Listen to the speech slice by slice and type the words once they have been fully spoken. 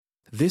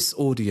This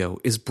audio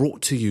is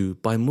brought to you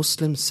by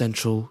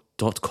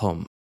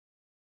MuslimCentral.com.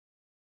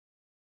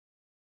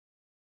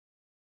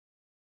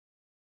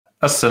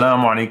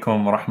 Assalamu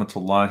alaikum wa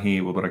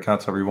rahmatullahi wa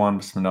barakatuh, everyone.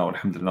 Bismillah,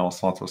 alhamdulillah, wa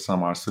salatu wa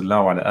salam ala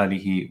rasulillah wa ala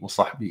alihi wa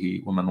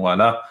sahbihi wa man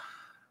wala.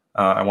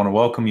 I want to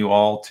welcome you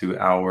all to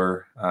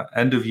our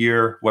end of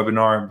year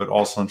webinar, but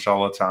also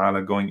inshallah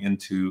ta'ala going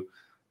into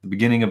the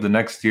beginning of the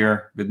next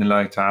year,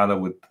 bidnillahi ta'ala,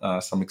 with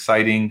some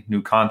exciting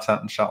new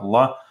content,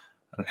 inshallah.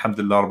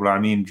 Alhamdulillah Rabbil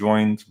Alameen,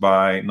 joined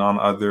by none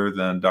other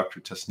than Dr.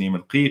 Tasneem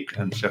Al-Qiq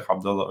and Sheikh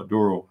Abdullah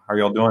Aduru. How are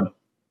y'all doing?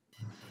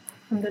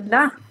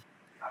 Alhamdulillah.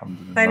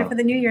 Excited for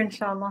the new year,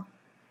 inshallah.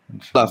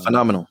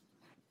 Phenomenal.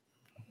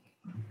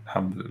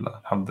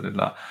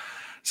 Alhamdulillah.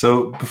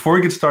 So before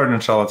we get started,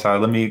 inshallah ta'ala,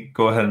 let me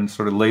go ahead and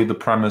sort of lay the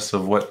premise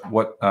of what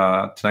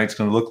tonight's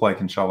going to look like,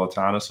 inshallah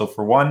ta'ala. So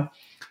for one,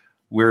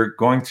 we're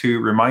going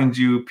to remind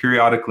you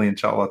periodically,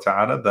 inshallah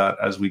ta'ala, that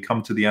as we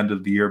come to the end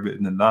of the year,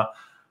 bi'idhnillah,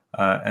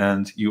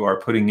 and you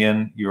are putting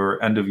in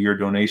your end of year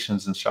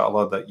donations,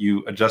 inshallah, that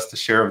you adjust a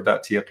share of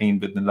that to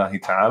Yaqeen,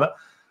 bi'idhnillahi ta'ala.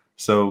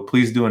 So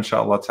please do,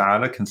 inshallah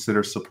ta'ala,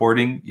 consider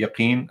supporting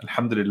Yaqeen.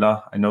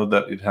 Alhamdulillah, I know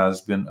that it has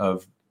been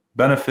of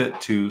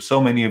benefit to so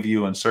many of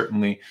you, and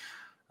certainly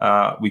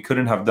we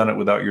couldn't have done it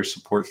without your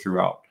support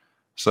throughout.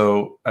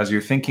 So as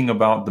you're thinking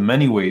about the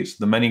many ways,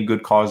 the many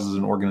good causes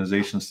and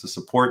organizations to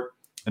support,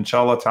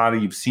 inshallah ta'ala,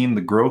 you've seen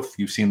the growth,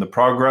 you've seen the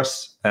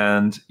progress,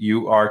 and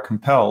you are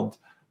compelled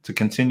to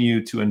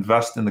continue to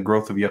invest in the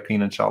growth of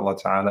Yaqeen, inshallah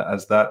ta'ala,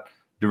 as that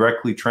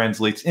directly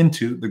translates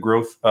into the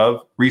growth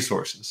of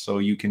resources. So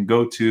you can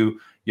go to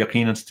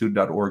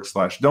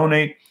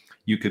yaqeeninstitute.org/donate.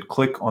 You could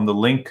click on the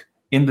link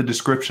in the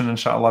description,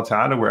 inshallah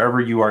ta'ala, wherever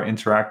you are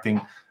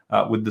interacting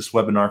with this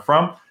webinar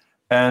from.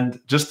 And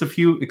just a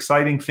few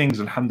exciting things,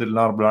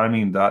 alhamdulillah Rabbil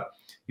Alameen, that,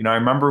 I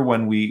remember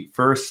when we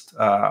first,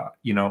 got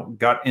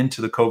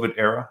into the COVID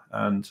era,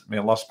 and may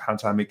Allah subhanahu wa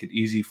ta'ala make it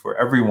easy for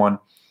everyone,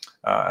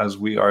 as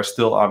we are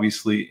still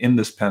obviously in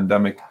this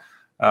pandemic.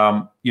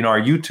 Our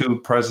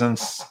YouTube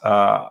presence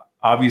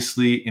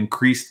obviously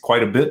increased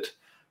quite a bit.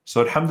 So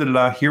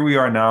alhamdulillah, here we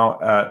are now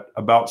at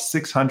about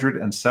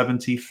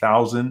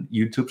 670,000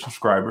 YouTube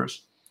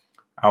subscribers.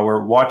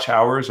 Our watch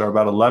hours are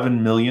about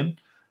 11 million,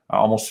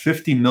 almost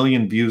 50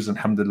 million views,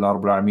 alhamdulillah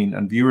Rabbil Alameen,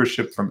 and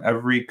viewership from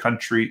every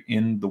country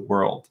in the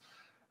world.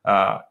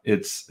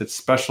 It's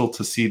special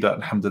to see that,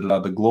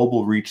 alhamdulillah, the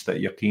global reach that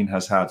Yaqeen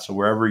has had. So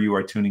wherever you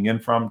are tuning in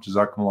from,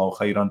 jazakumullahu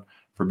khairan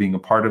for being a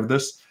part of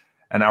this.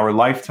 And our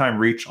lifetime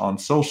reach on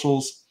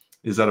socials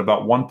is at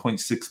about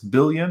 1.6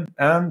 billion.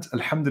 And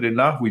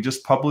alhamdulillah, we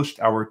just published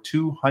our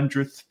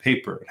 200th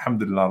paper,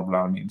 alhamdulillah Rabbil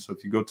Alameen. So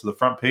if you go to the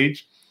front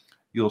page,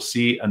 you'll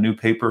see a new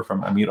paper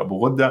from Amir Abu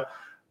Ghudda,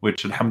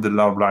 which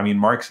alhamdulillah Rabbil Alameen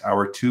marks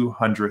our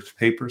 200th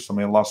paper. So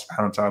may Allah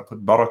subhanahu wa ta'ala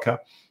put barakah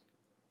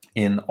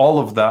in all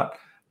of that,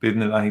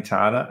 bi'idhnillahi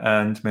ta'ala,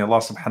 and may Allah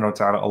subhanahu wa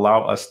ta'ala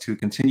allow us to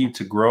continue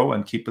to grow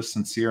and keep us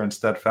sincere and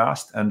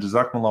steadfast. And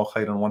jazakumullahu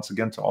khairan once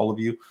again to all of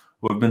you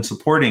who have been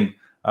supporting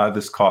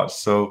this cause.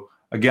 So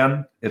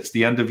again, it's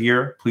the end of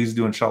year. Please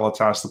do, inshallah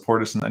ta'ala,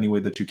 support us in any way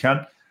that you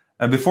can.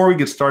 And before we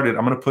get started,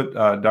 I'm going to put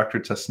Dr.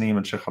 Tasneem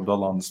and Sheikh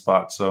Abdullah on the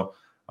spot. So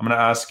I'm going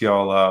to ask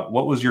y'all,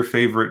 what was your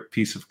favorite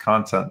piece of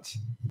content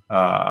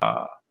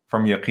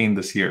from Yaqeen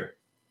this year?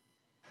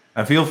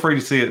 And feel free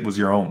to say it was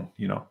your own,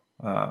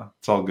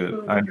 it's all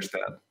good. I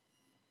understand.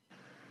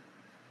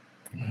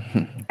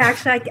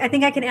 Actually, I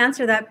think I can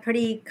answer that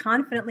pretty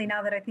confidently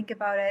now that I think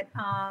about it.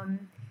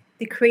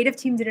 The creative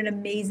team did an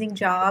amazing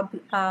job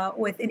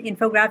with an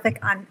infographic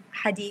on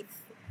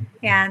hadith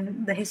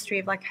and the history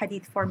of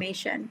hadith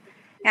formation.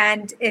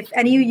 And if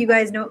any of you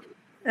guys know,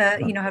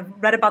 have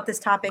read about this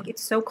topic,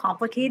 it's so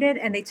complicated,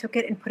 and they took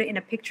it and put it in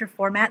a picture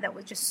format that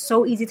was just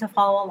so easy to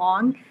follow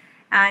along.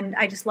 And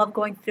I just love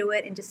going through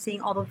it and just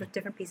seeing all of the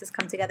different pieces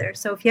come together.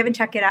 So if you haven't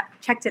checked it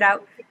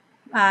out,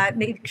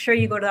 make sure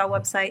you go to our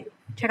website,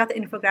 check out the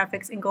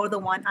infographics, and go to the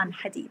one on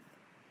hadith.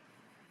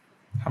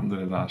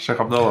 Alhamdulillah. Sheikh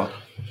Abdullah,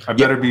 I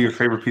better be your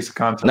favorite piece of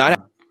content. No, I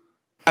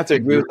have to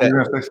agree with that.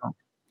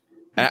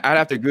 I'd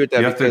have to agree with that.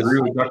 You have to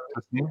agree with Dr.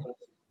 Tasneem?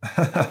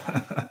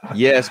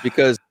 Yes,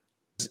 because,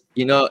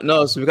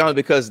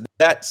 because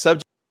that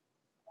subject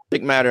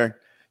matter,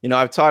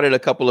 I've taught it a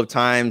couple of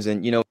times,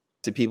 and,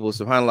 to people,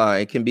 subhanAllah,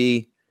 it can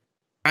be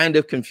kind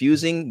of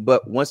confusing,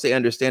 but once they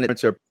understand it,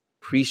 to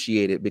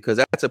appreciate it, because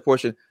that's a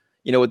portion,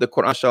 with the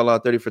Quran, inshallah,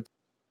 30 for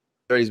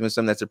 30 has been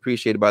something that's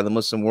appreciated by the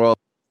Muslim world.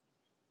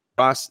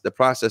 The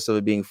process of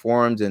it being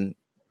formed, and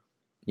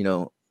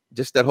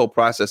just that whole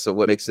process of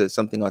what makes it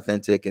something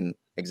authentic and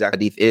exact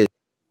hadith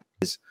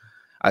is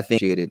I think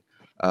appreciated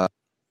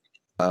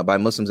by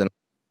Muslims and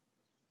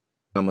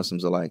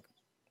non-Muslims alike.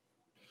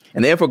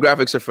 And the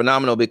infographics are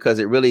phenomenal because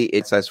it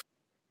has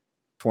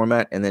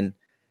format and then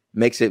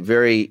makes it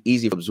very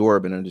easy to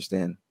absorb and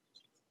understand.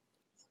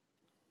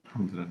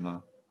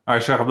 Alhamdulillah. All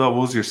right, Sheikh Abdullah,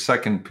 what was your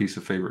second piece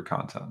of favorite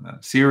content,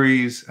 man?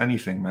 Series,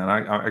 anything, man.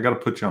 I got to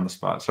put you on the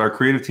spot. So our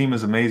creative team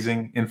is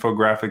amazing.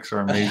 Infographics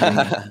are amazing.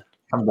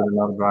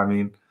 Alhamdulillah, I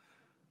mean,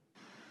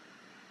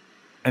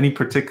 any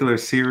particular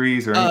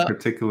series or any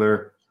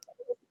particular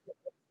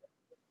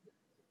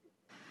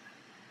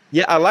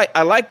Yeah, I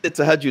like the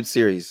Tahajjud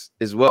series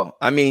as well.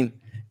 I mean,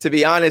 to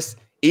be honest,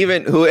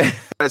 even who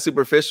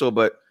superficial,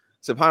 but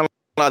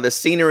subhanAllah, the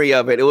scenery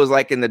of it, it was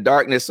like in the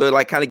darkness. So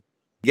like kind of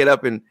get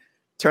up and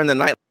turn the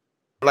night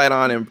light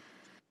on and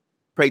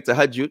pray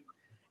Tahajjud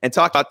and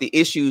talk about the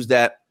issues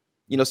that,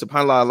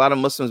 subhanAllah, a lot of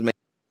Muslims make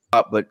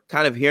up, but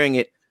kind of hearing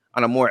it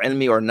on a more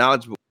enemy or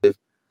knowledgeable,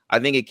 I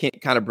think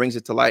it kind of brings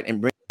it to light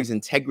and brings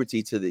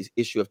integrity to the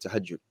issue of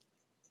Tahajjud.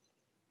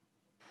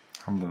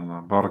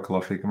 Alhamdulillah,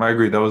 barakallah fikum. I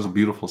agree. That was a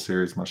beautiful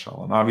series,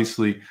 mashallah. And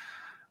obviously,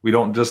 we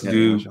don't just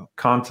do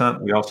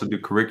content. We also do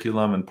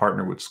curriculum and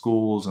partner with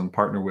schools and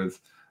partner with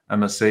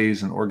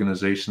MSAs and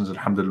organizations,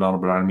 alhamdulillah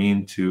rabbil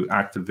alameen, to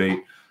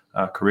activate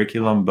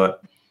curriculum.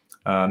 But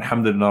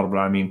alhamdulillah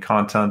rabbil alameen,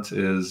 content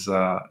is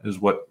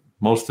what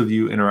most of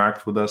you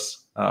interact with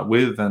us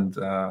with. And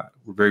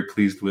we're very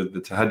pleased with the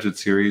Tahajjud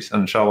series.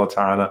 And inshallah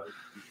ta'ala,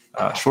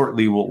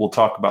 shortly we'll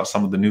talk about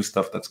some of the new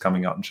stuff that's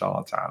coming out,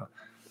 inshallah ta'ala.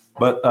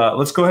 But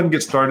let's go ahead and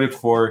get started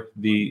for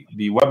the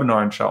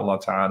webinar,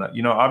 inshallah ta'ala.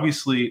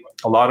 Obviously,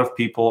 a lot of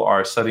people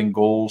are setting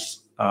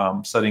goals,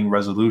 setting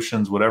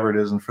resolutions, whatever it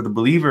is. And for the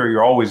believer,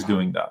 you're always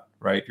doing that,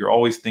 right? You're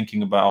always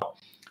thinking about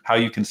how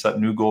you can set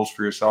new goals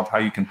for yourself, how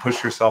you can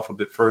push yourself a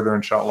bit further,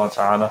 inshallah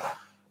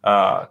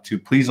ta'ala, to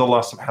please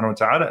Allah subhanahu wa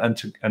ta'ala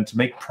and to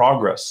make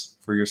progress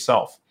for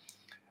yourself.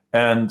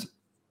 And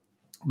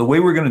the way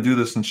we're going to do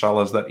this,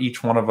 inshallah, is that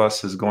each one of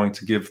us is going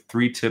to give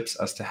 3 tips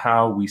as to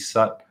how we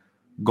set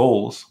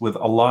goals with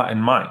Allah in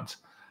mind.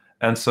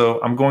 And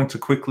so I'm going to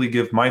quickly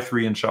give my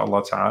 3,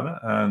 inshallah ta'ala,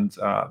 and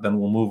then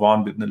we'll move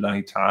on,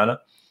 bi'idhnillahi ta'ala.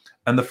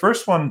 And the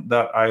first one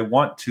that I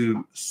want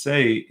to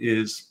say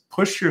is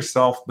push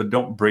yourself, but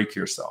don't break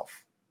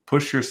yourself.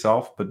 Push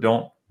yourself, but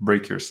don't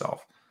break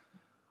yourself.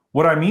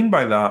 What I mean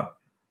by that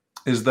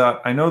is that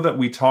I know that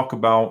we talk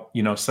about,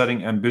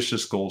 setting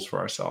ambitious goals for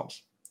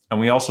ourselves. And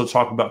we also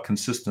talk about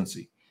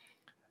consistency.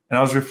 And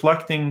I was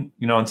reflecting,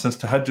 and since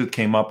Tahajjud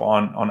came up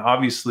on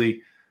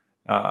obviously,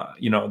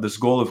 this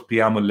goal of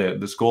Qiyamul Layl,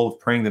 this goal of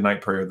praying the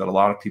night prayer that a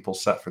lot of people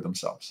set for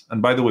themselves.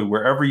 And by the way,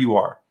 wherever you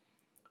are,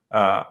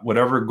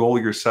 whatever goal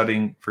you're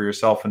setting for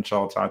yourself,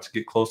 inshallah ta'ala, to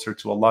get closer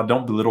to Allah,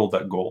 don't belittle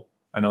that goal.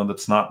 I know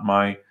that's not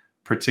my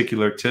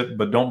particular tip,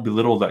 but don't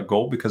belittle that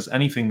goal, because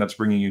anything that's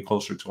bringing you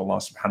closer to Allah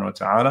subhanahu wa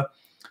ta'ala,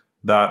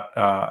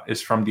 that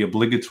is from the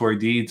obligatory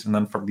deeds and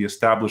then from the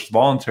established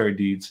voluntary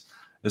deeds,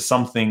 is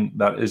something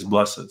that is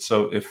blessed.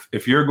 So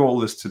if your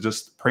goal is to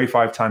just pray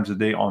 5 times a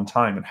day on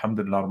time,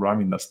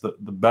 alhamdulillah, that's the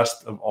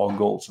best of all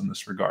goals in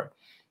this regard.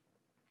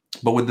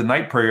 But with the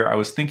night prayer, I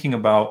was thinking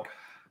about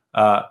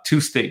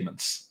 2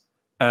 statements,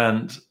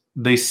 and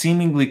they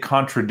seemingly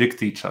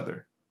contradict each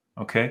other.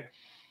 Okay?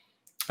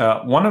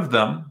 One of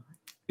them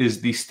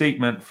is the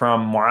statement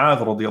from Mu'adh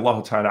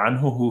radiyallahu ta'ala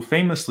anhu, who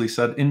famously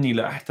said, "Inni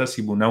la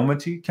ahtasibu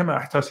nawmati kama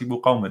ahtasibu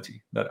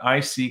qawmati," that I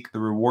seek the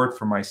reward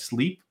for my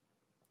sleep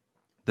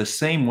the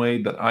same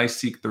way that I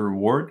seek the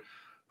reward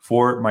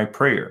for my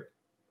prayer.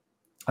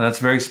 And that's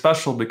very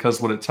special, because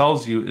what it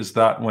tells you is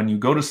that when you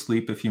go to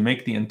sleep, if you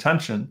make the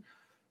intention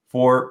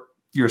for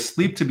your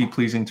sleep to be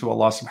pleasing to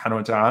Allah subhanahu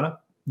wa ta'ala,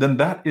 then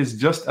that is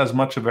just as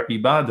much of an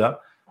ibadah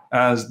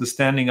as the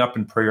standing up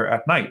in prayer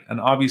at night. And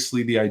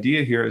obviously the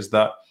idea here is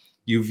that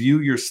you view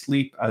your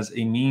sleep as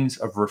a means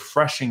of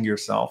refreshing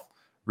yourself,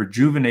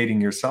 rejuvenating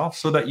yourself,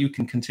 so that you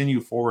can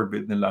continue forward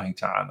bi'idhnillahi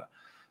ta'ala.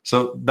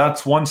 So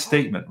that's one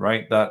statement,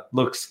 right? That,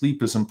 look,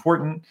 sleep is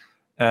important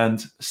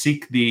and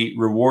seek the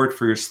reward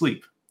for your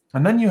sleep.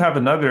 And then you have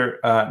another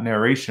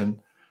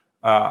narration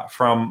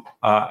from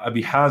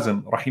Abi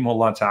Hazim,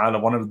 rahimahullah ta'ala,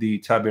 one of the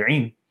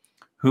tabi'een,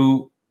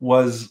 who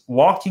was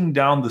walking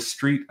down the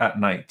street at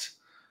night.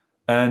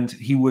 And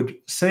he would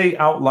say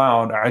out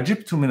loud,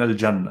 "Ajibtu min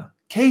al-jannah,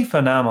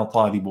 kayfa nama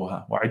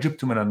talibuha, wa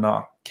ajibtu min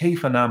al-nar,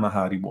 kayfa nama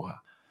haribuha."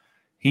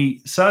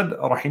 He said,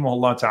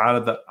 rahimahullah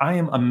ta'ala, that I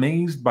am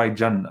amazed by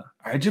Jannah.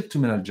 عجبت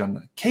من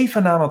الجنة كيف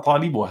نام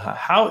طالبها.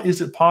 How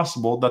is it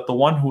possible that the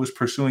one who is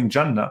pursuing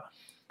Jannah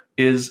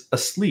is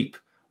asleep?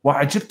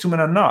 وعجبت من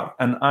النار.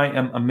 And I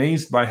am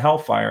amazed by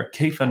hellfire.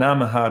 كيف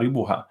نام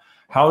هاربها.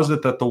 How is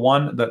it that the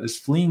one that is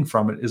fleeing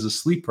from it is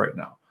asleep right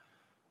now?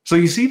 So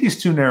you see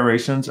these 2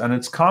 narrations, and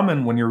it's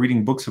common when you're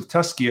reading books of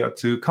Tazkiyah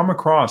to come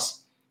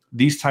across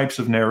these types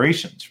of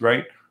narrations,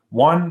 right?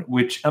 One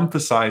which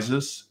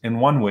emphasizes in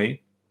one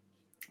way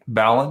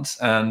balance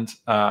and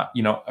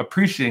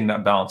appreciating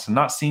that balance and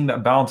not seeing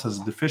that balance as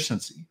a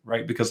deficiency,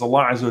 right? Because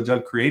Allah Azza wa Jal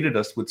created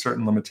us with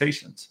certain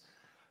limitations.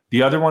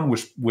 The other one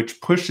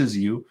which pushes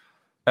you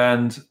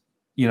and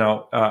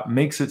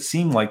makes it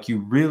seem like you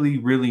really,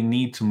 really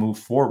need to move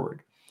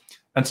forward.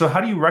 And so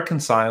how do you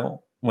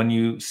reconcile when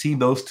you see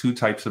those 2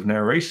 types of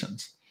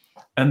narrations?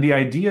 And the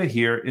idea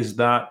here is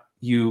that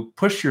you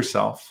push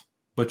yourself,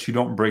 but you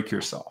don't break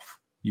yourself.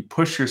 You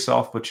push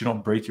yourself, but you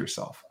don't break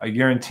yourself. I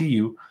guarantee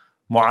you,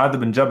 Mu'adh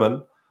bin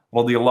Jabal,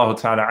 radiyallahu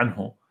ta'ala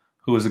anhu,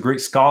 who was a great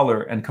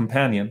scholar and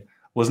companion,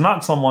 was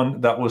not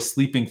someone that was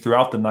sleeping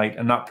throughout the night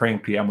and not praying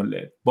Qiyamul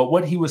Layl. But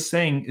what he was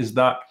saying is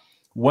that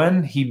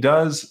when he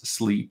does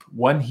sleep,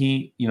 when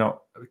he,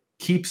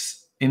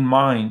 keeps in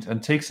mind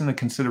and takes into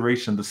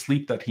consideration the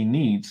sleep that he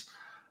needs,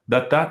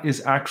 that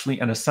is actually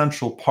an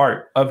essential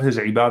part of his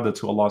ibadah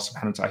to Allah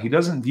subhanahu wa ta'ala. He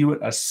doesn't view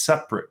it as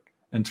separate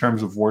in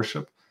terms of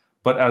worship,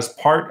 but as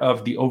part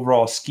of the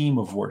overall scheme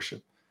of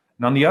worship.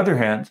 And on the other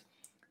hand,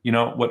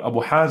 what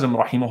Abu Hazm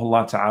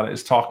rahimahullah ta'ala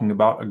is talking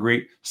about, a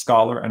great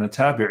scholar and a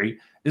tabi'i,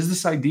 is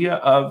this idea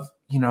of,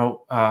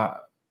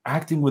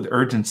 acting with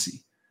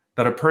urgency,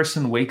 that a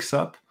person wakes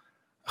up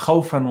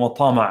khawfan wa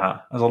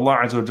tama'a, as Allah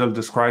Azza wa Jal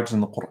describes in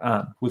the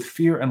Quran, with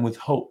fear and with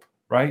hope,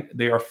 right?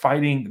 They are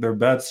fighting their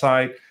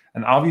bedside,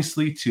 and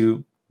obviously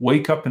to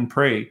wake up and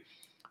pray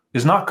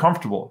is not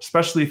comfortable,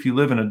 especially if you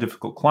live in a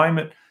difficult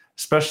climate,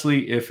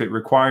 especially if it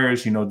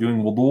requires, doing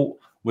wudu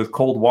with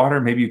cold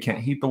water. Maybe you can't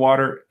heat the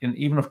water, and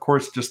even, of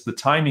course, just the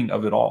timing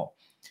of it all.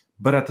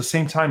 But at the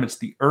same time, it's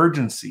the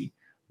urgency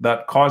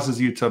that causes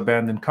you to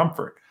abandon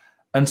comfort.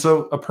 And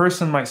so a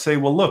person might say,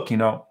 well, look,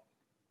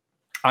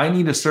 I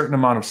need a certain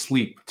amount of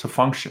sleep to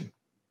function.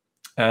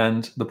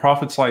 And the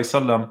Prophet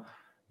ﷺ,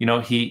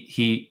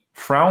 he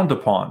frowned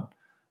upon,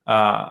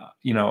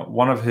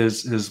 one of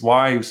his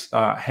wives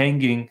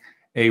hanging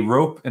a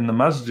rope in the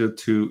masjid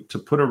to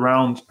put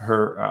around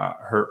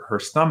her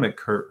stomach,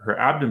 her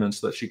abdomen,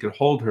 so that she could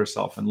hold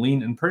herself and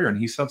lean in prayer. And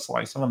he said,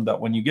 ﷺ, that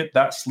when you get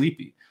that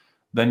sleepy,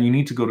 then you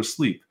need to go to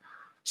sleep.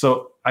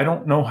 So I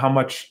don't know how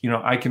much,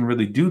 I can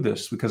really do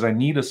this, because I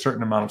need a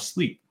certain amount of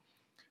sleep.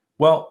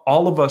 Well,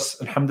 all of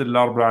us,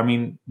 alhamdulillah, Rabbil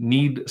Alameen,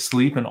 need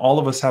sleep, and all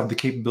of us have the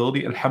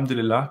capability,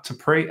 alhamdulillah, to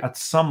pray at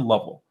some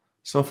level.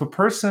 So if a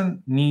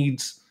person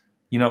needs,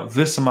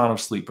 this amount of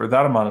sleep or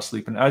that amount of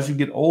sleep, and as you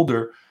get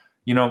older,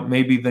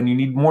 maybe then you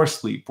need more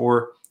sleep,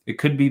 or it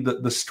could be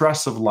the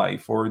stress of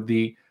life, or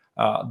the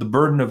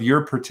burden of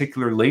your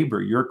particular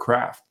labor, your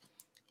craft.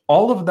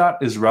 All of that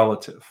is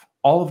relative.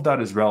 All of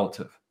that is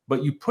relative.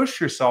 But you push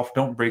yourself,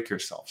 don't break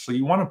yourself. So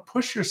you want to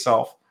push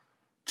yourself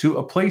to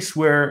a place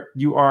where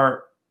you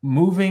are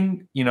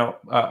moving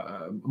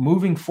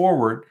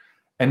forward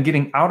and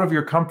getting out of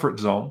your comfort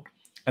zone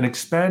and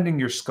expanding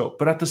your scope.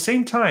 But at the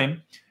same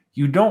time,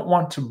 you don't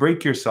want to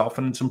break yourself.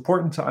 And it's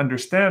important to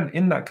understand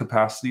in that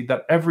capacity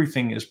that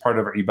everything is part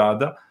of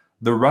ibadah.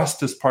 The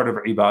rest is part of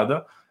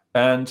ibadah,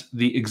 and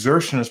the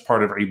exertion is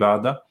part of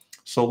ibadah,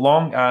 so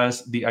long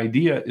as the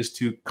idea is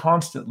to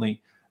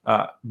constantly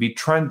be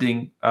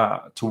trending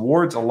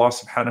towards Allah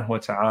subhanahu wa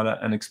ta'ala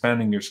and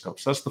expanding your scope.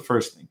 So that's the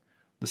first thing.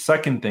 The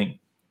second thing,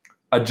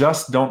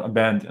 adjust, don't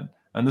abandon.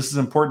 And this is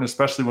important,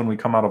 especially when we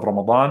come out of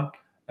Ramadan.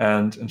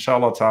 And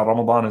inshallah ta'ala,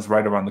 Ramadan is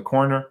right around the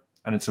corner.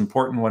 And it's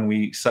important when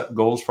we set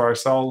goals for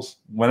ourselves,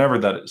 whenever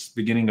that is,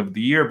 beginning of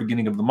the year,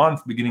 beginning of the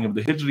month, beginning of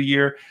the Hijri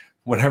year,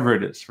 whatever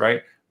it is,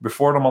 right?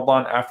 Before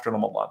Ramadan, after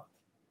Ramadan.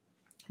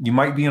 You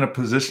might be in a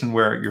position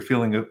where you're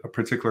feeling a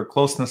particular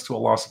closeness to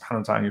Allah subhanahu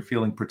wa ta'ala. You're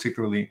feeling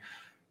particularly,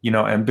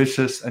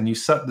 ambitious, and you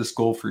set this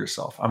goal for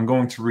yourself. I'm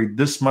going to read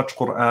this much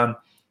Quran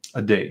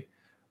a day,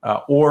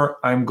 or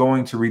I'm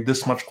going to read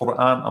this much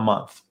Quran a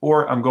month,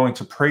 or I'm going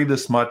to pray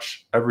this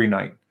much every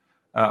night,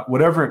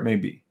 whatever it may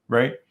be,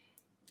 right?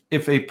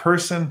 If a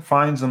person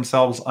finds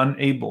themselves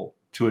unable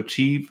to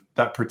achieve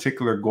that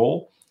particular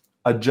goal,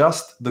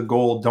 adjust the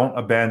goal, don't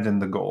abandon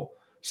the goal.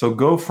 So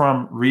go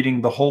from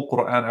reading the whole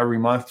Quran every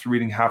month to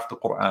reading half the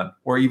Quran,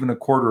 or even a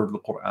quarter of the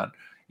Quran,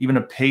 even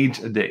a page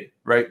a day,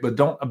 right? But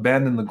don't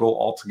abandon the goal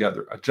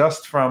altogether.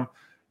 Adjust from,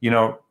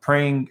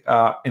 praying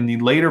in the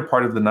later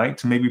part of the night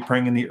to maybe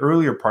praying in the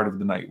earlier part of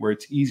the night where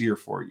it's easier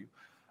for you.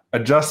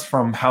 Adjust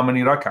from how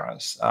many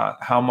rak'ahs,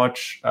 how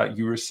much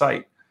you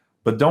recite,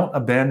 but don't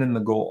abandon the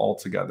goal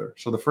altogether.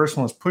 So the first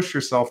one is push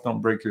yourself,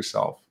 don't break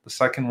yourself. The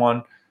second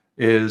one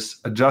is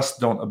adjust,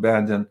 don't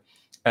abandon.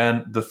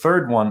 And the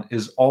third one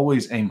is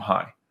always aim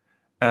high.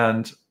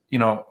 And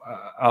there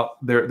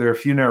are a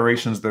few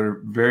narrations that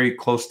are very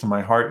close to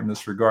my heart in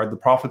this regard. The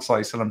Prophet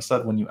ﷺ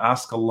said, when you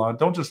ask Allah,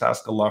 don't just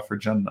ask Allah for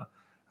Jannah.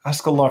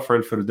 Ask Allah for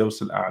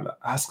al-Firdaus al-A'la.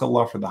 Ask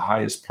Allah for the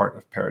highest part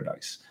of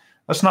paradise.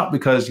 That's not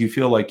because you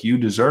feel like you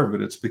deserve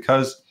it. It's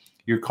because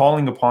you're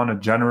calling upon a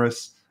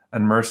generous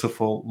and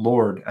merciful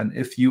Lord. And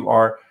if you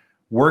are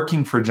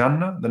working for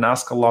Jannah, then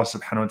ask Allah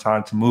subhanahu wa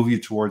ta'ala to move you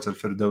towards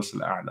al-Firdaus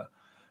al-A'la,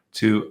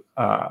 to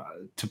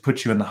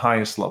put you in the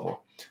highest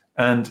level.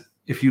 And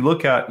if you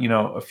look at,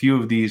 a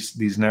few of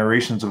these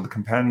narrations of the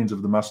companions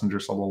of the Messenger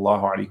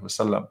sallallahu alaihi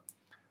wasallam,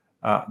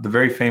 the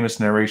very famous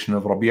narration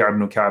of Rabi'a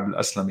ibn Ka'b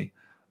al-Aslami,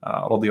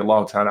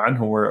 radiyallahu ta'ala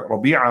anhu, where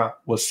Rabi'a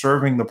was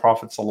serving the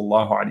Prophet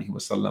sallallahu alaihi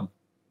wasallam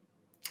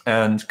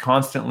and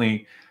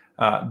constantly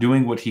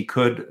doing what he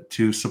could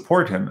to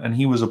support him. And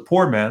he was a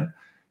poor man.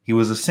 He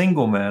was a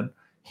single man.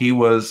 He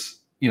was,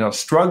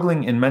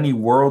 struggling in many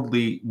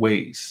worldly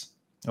ways.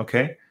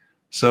 Okay.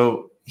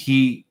 So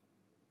he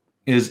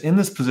is in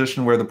this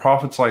position where the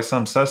Prophet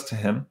ﷺ says to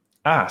him,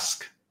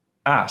 ask,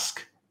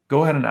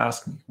 go ahead and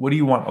ask me. What do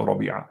you want, O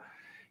Rabi'a?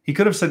 He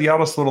could have said, Ya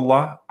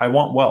Rasulullah, I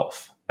want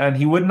wealth. And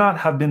he would not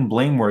have been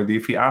blameworthy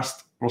if he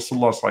asked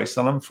Rasulullah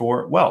ﷺ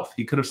for wealth.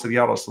 He could have said,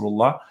 Ya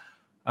Rasulullah,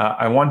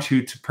 I want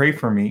you to pray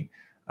for me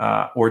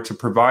or to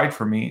provide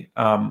for me,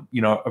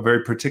 a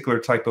very particular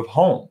type of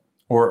home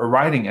or a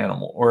riding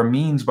animal or a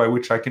means by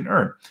which I can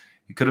earn.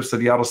 He could have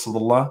said, Ya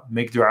Rasulullah,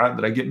 make dua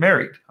that I get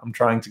married. I'm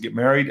trying to get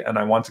married and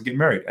I want to get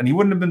married. And he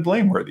wouldn't have been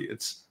blameworthy.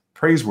 It's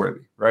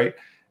praiseworthy, right?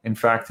 In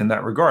fact, in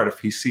that regard, if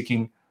he's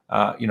seeking,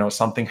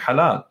 something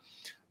halal.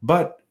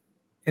 But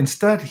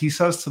instead, he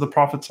says to the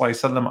Prophet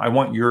ﷺ, I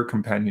want your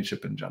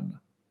companionship in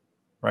Jannah,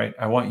 right?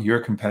 I want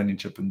your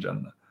companionship in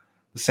Jannah.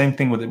 The same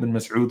thing with Ibn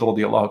Mas'ud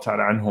radiallahu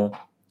ta'ala anhu.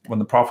 When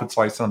the Prophet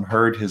ﷺ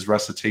heard his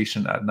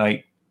recitation at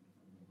night,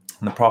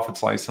 and the Prophet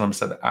ﷺ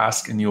said,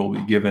 ask and you will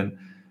be given.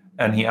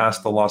 And he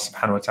asked Allah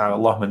subhanahu wa ta'ala,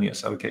 Allahumma inni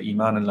as'aluka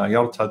imanan la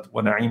yartad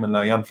wa na'iman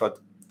la yanfad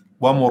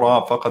wa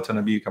murafaqata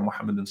nabiyyika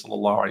Muhammadin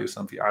sallallahu alayhi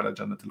wa sallam fi a'la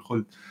jannatil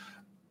khuld.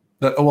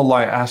 That, oh Allah,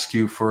 I ask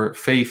you for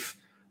faith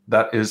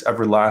that is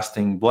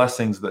everlasting,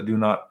 blessings that do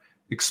not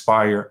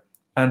expire,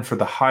 and for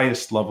the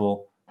highest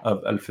level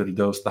of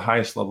al-firdaus, the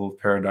highest level of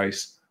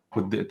paradise,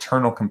 with the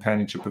eternal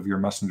companionship of your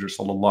messenger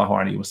sallallahu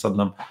alaihi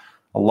wasallam.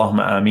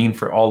 Allahumma ameen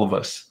for all of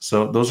us.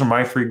 So those are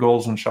my 3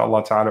 goals,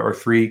 inshallah ta'ala, or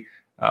 3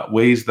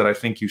 ways that I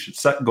think you should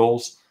set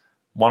goals.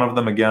 One of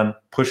them, again,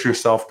 push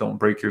yourself, don't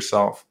break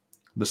yourself.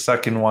 The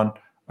second one,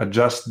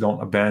 adjust,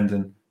 don't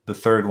abandon. The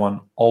third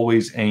one,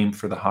 always aim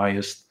for the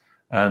highest.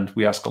 And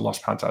we ask Allah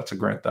subhanahu wa ta'ala to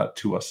grant that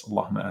to us.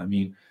 Allahumma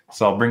ameen.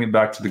 So I'll bring it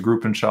back to the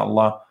group,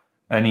 inshallah.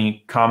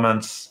 Any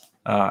comments,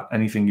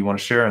 anything you want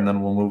to share, and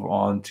then we'll move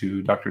on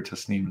to Dr.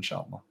 Tasneem,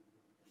 inshallah.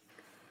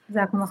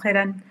 Jazakumullah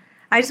khairan.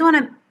 I just want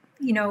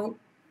to,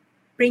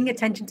 bring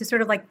attention to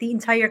sort of like the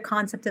entire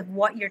concept of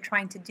what you're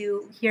trying to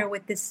do here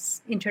with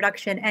this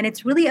introduction. And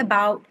it's really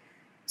about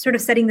sort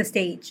of setting the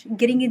stage,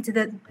 getting into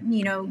the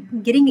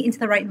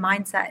right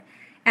mindset.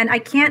 And I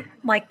can't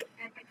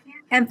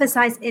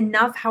emphasize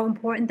enough how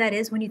important that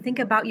is when you think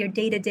about your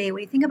day-to-day,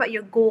 when you think about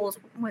your goals,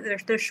 whether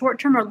they're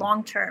short-term or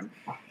long-term.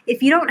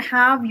 If you don't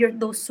have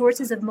those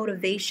sources of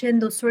motivation,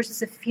 those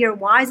sources of fear,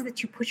 why is it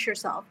that you push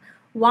yourself?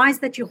 Why is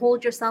it that you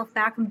hold yourself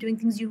back from doing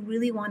things you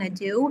really want to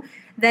do?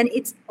 Then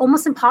it's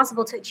almost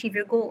impossible to achieve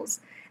your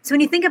goals. So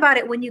when you think about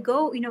it, when you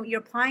go,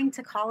 you're applying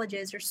to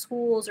colleges or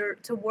schools or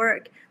to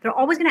work, they're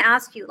always going to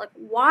ask you,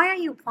 why are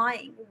you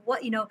applying?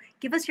 What,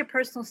 give us your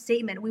personal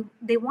statement.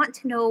 They want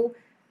to know,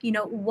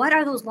 what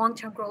are those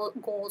long-term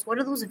goals? What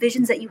are those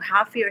visions that you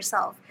have for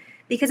yourself?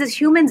 Because as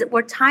humans,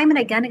 we're time and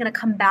again going to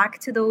come back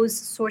to those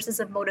sources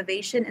of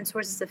motivation and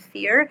sources of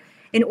fear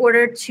in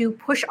order to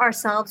push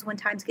ourselves when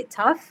times get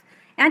tough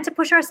and to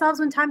push ourselves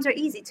when times are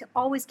easy, to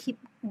always keep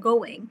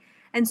going.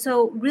 And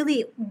so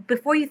really,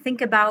 before you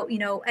think about,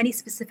 any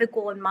specific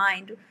goal in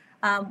mind,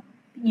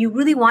 you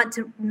really want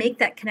to make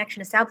that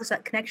connection, establish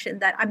that connection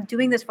that I'm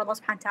doing this for Allah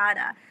subhanahu wa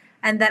ta'ala,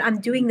 and that I'm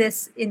doing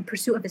this in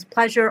pursuit of his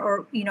pleasure,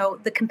 or,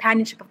 the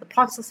companionship of the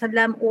Prophet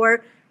ﷺ,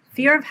 or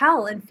fear of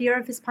hell and fear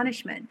of his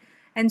punishment.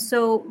 And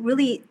so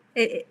really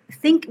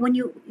think when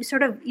you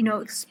sort of,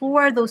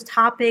 explore those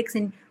topics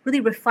and really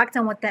reflect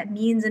on what that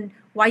means and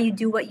why you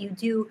do what you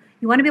do,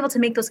 you want to be able to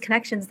make those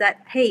connections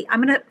that, hey,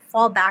 I'm going to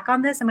fall back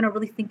on this. I'm going to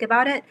really think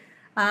about it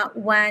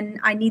when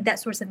I need that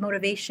source of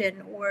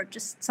motivation or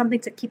just something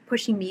to keep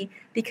pushing me,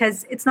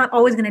 because it's not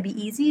always going to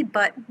be easy.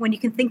 But when you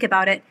can think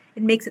about it,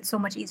 it makes it so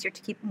much easier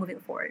to keep moving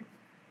forward.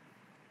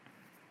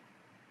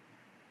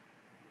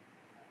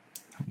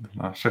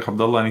 Sheikh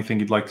Abdullah, anything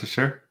you'd like to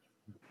share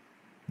in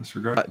this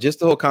regard? Just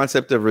the whole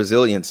concept of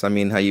resilience. I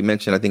mean, how you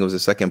mentioned, I think it was the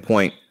second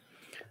point,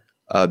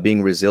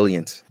 being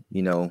resilient.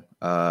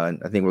 I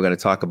think we're going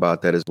to talk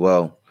about that as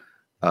well.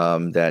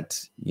 That,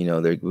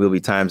 there will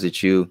be times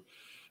that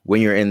when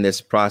you're in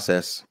this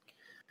process,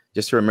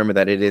 just to remember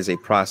that it is a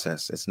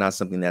process. It's not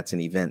something that's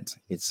an event.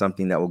 It's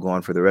something that will go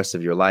on for the rest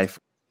of your life.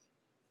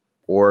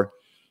 Or,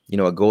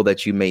 a goal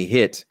that you may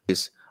hit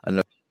is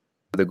another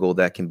goal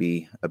that can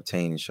be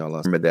obtained,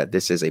 inshallah. Remember that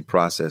this is a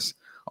process.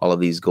 All of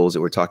these goals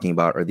that we're talking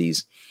about are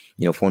these,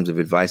 forms of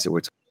advice that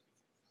we're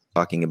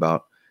talking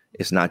about.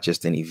 It's not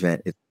just an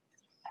event. It's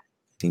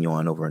continue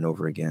on over and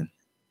over again.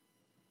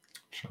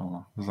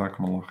 Inshallah.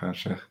 Jazakumullah khair,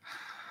 Sheikh.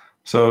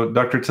 So,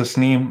 Dr.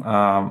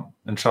 Tasneem,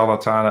 inshallah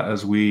ta'ala,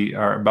 as we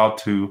are about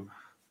to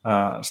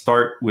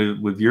start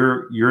with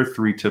your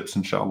 3 tips,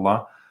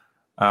 inshallah,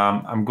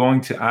 I'm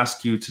going to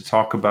ask you to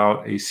talk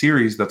about a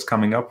series that's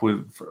coming up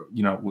with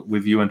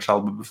you,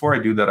 inshallah. But before I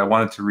do that, I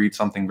wanted to read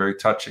something very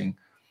touching.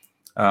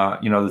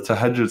 The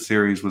Tahajjud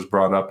series was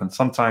brought up, and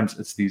sometimes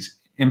it's these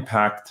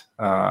impact,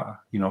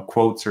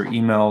 quotes or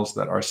emails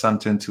that are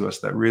sent in to us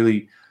that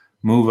really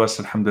move us,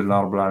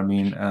 alhamdulillah rabbil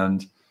alameen,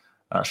 and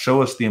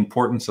show us the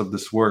importance of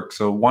this work.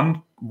 So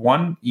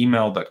one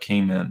email that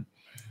came in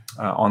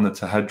on the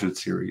Tahajjud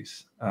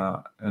series,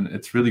 and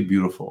it's really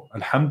beautiful.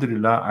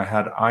 Alhamdulillah, I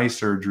had eye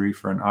surgery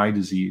for an eye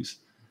disease,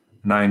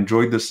 and I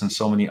enjoyed this and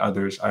so many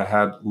others. I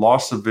had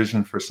loss of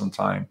vision for some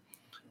time,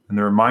 and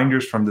the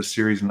reminders from this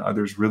series and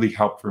others really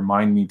helped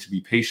remind me to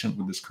be patient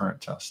with this current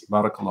test.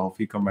 Barakallahu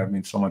feekum. I've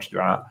made so much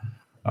dua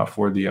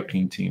for the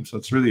Yaqeen team. So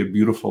it's really a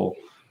beautiful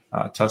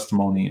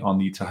testimony on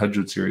the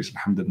Tahajjud series,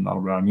 alhamdulillah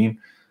rabbil alameen.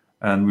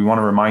 And we want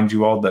to remind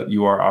you all that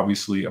you are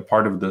obviously a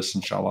part of this,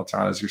 inshallah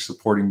ta'ala, as you're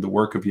supporting the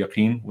work of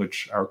Yaqeen,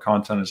 which our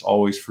content is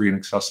always free and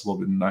accessible,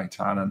 bi'idhnillahi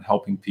ta'ala, and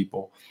helping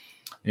people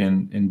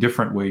in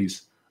different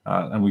ways.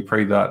 And we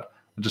pray that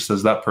just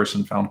as that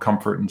person found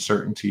comfort and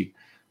certainty,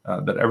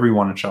 that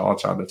everyone, inshallah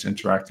ta'ala, that's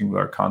interacting with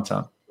our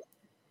content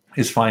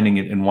is finding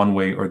it in one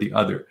way or the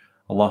other.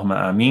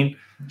 Allahumma ameen.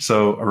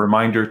 So a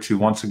reminder to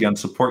once again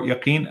support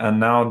Yaqeen. And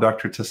now,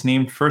 Dr.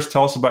 Tasneem, first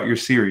tell us about your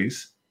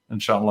series,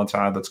 inshallah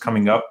ta'ala, that's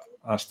coming up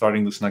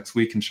starting this next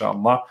week,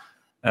 inshallah.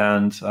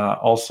 And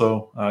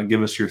also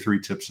give us your 3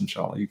 tips,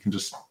 inshallah. You can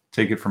just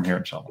take it from here,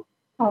 inshallah.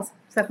 Awesome.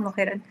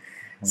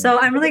 So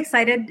I'm really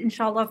excited,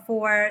 inshallah,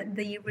 for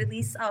the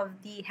release of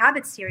the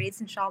Habits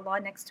series, inshallah,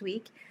 next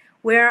week,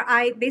 where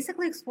I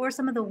basically explore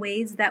some of the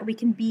ways that we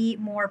can be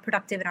more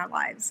productive in our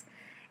lives.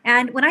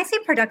 And when I say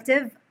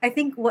productive, I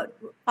think what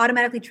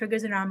automatically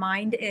triggers in our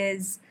mind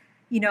is,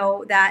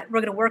 that we're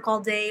going to work all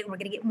day, we're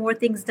going to get more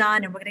things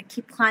done, and we're going to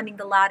keep climbing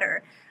the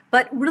ladder.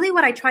 But really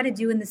what I try to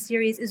do in this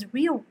series is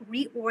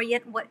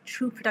reorient what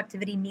true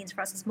productivity means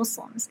for us as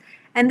Muslims.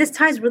 And this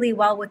ties really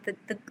well with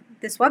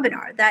this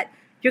webinar, that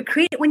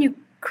when you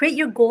create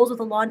your goals with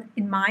Allah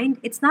in mind,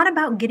 it's not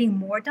about getting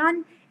more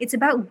done, it's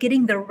about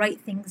getting the right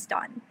things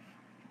done.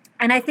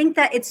 And I think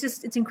that it's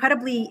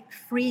incredibly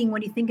freeing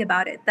when you think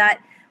about it,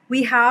 that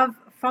we have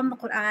from the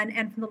Quran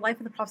and from the life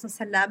of the Prophet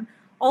ﷺ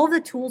all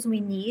the tools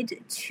we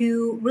need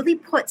to really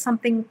put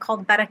something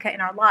called barakah in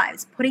our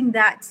lives, putting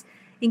that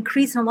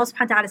increase in Allah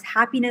subhanahu wa ta'ala's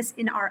happiness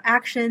in our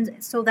actions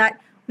so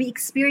that we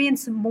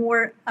experience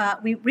more,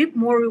 we reap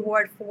more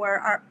reward for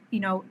our,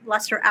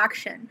 lesser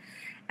action.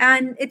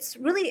 And it's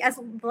really, as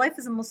life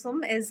as a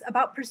Muslim is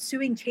about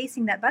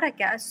chasing that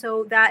barakah,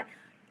 so that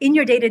in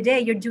your day-to-day,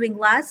 you're doing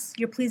less,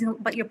 you're pleasing Allah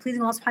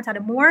subhanahu wa ta'ala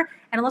more,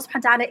 and Allah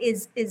subhanahu wa ta'ala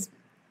is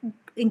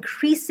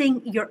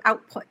increasing your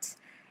output.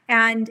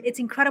 And it's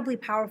incredibly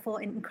powerful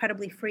and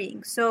incredibly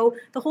freeing. So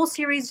the whole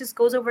series just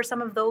goes over some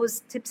of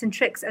those tips and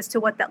tricks as to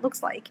what that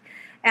looks like,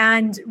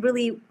 and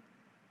really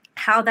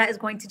how that is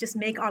going to just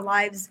make our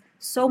lives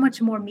so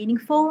much more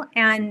meaningful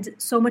and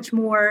so much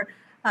more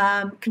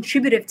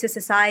contributive to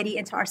society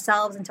and to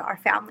ourselves and to our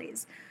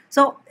families.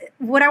 So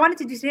what I wanted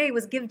to do today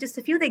was give just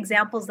a few of the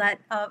examples that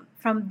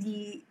from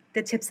the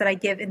tips that I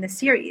give in the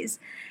series.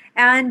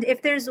 And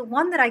if there's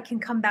one that I can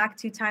come back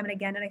to time and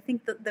again, and I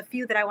think the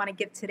few that I want to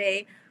give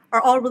today are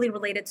all really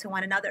related to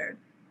one another,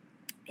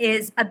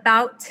 is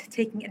about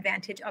taking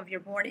advantage of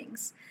your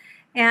mornings.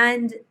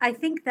 And I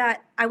think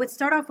that I would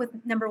start off with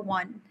number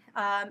 1,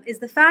 is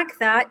the fact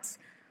that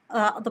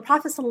the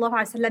Prophet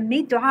ﷺ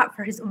made dua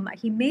for his ummah.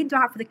 He made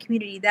dua for the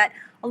community that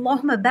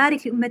Allahumma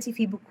barik li ummati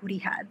fi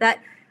bukuriha, that,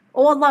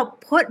 oh Allah,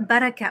 put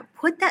barakah,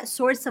 put that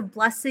source of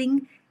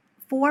blessing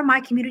for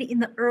my community in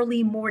the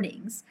early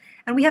mornings.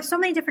 And we have so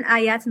many different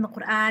ayats in the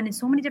Quran and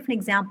so many different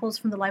examples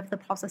from the life of the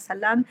Prophet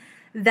ﷺ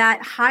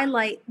that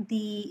highlight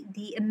the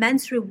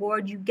immense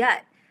reward you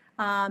get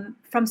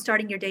from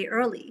starting your day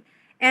early.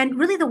 And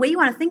really the way you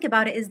want to think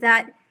about it is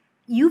that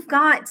you've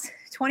got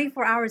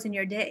 24 hours in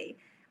your day,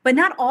 but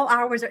not all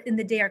hours in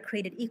the day are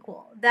created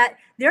equal. That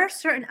there are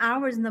certain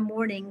hours in the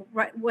morning,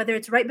 right, whether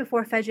it's right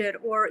before Fajr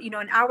or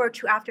an hour or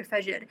 2 after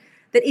Fajr,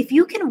 that if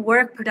you can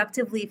work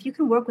productively, if you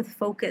can work with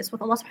focus,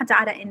 with Allah subhanahu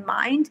wa ta'ala in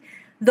mind,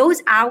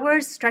 those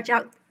hours stretch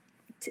out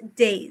to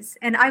days.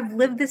 And I've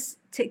lived this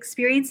to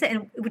experience it,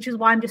 and which is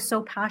why I'm just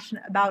so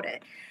passionate about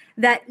it.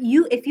 That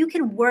if you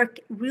can work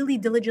really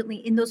diligently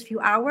in those few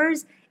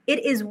hours,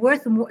 it is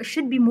worth more. It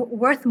should be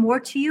worth more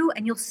to you,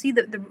 and you'll see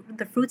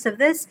the fruits of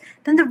this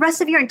than the rest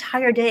of your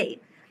entire day.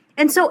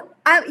 And so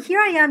here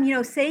I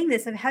am, saying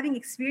this and having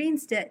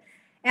experienced it.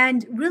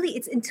 And really,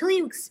 it's until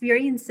you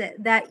experience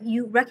it that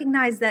you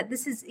recognize that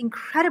this is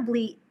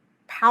incredibly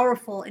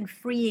powerful and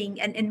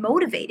freeing and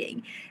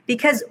motivating,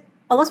 because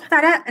Allah subhanahu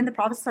wa ta'ala and the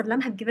Prophet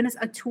ﷺ have given us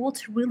a tool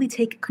to really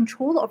take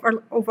control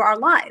over our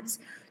lives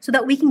so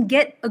that we can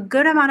get a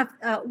good amount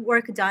of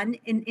work done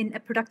in a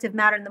productive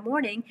manner in the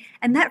morning.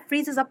 And that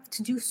frees us up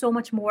to do so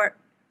much more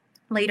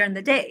later in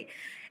the day.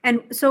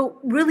 And so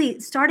really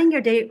starting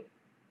your day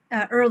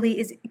early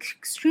is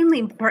extremely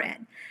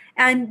important.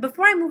 And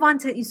before I move on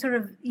to sort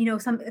of,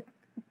 some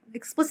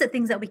explicit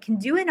things that we can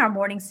do in our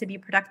mornings to be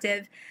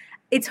productive,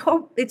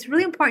 it's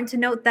really important to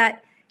note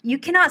that you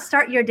cannot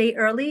start your day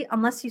early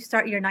unless you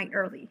start your night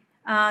early.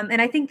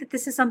 And I think that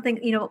this is something,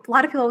 a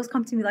lot of people always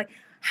come to me like,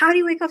 how do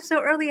you wake up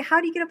so early? How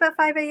do you get up at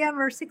 5 a.m.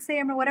 or 6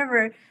 a.m. or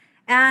whatever?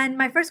 And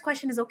my first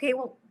question is, okay,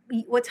 well,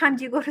 what time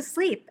do you go to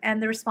sleep?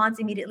 And the response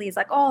immediately is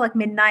like, like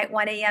midnight,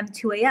 1 a.m.,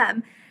 2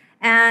 a.m.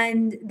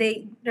 And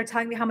they're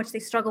telling me how much they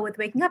struggle with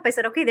waking up. I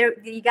said, okay, there's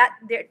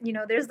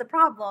the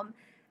problem,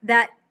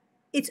 that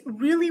it's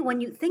really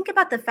when you think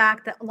about the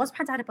fact that Allah subhanahu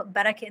wa ta'ala put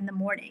barakah in the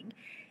morning,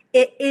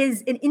 it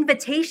is an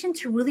invitation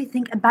to really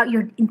think about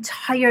your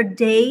entire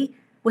day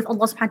with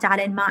Allah subhanahu wa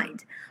ta'ala in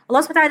mind.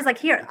 Allah subhanahu wa ta'ala is like,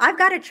 here, I've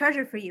got a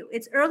treasure for you.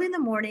 It's early in the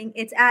morning.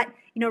 It's at,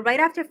 right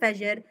after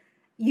Fajr.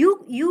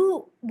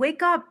 You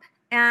wake up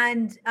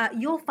and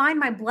you'll find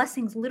my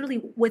blessings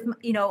literally with,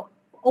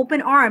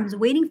 open arms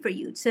waiting for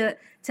you to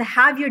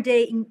have your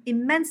day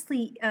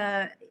immensely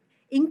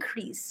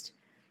increased.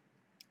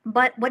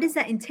 But what does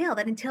that entail?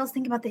 That entails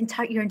thinking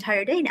about your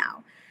entire day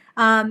now.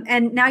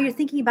 And now you're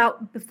thinking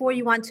about before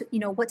you want to,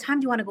 what time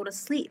do you want to go to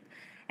sleep?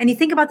 And you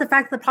think about the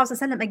fact that the Prophet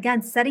ﷺ,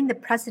 again, setting the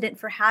precedent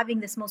for having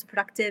this most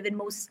productive and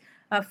most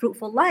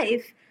fruitful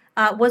life,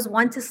 was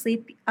one to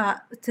sleep,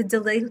 to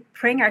delay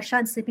praying Isha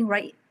and sleeping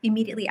right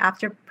immediately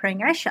after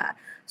praying Isha.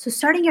 So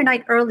starting your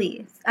night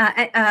early,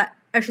 I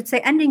should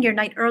say ending your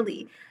night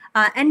early,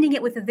 ending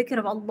it with the dhikr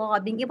of Allah,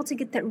 being able to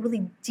get that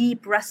really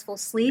deep, restful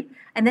sleep,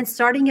 and then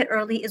starting it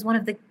early is one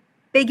of the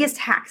biggest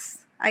hacks.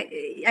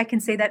 I can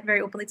say that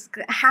very openly. It's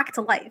a hack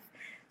to life.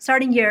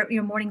 Starting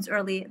your mornings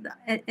early,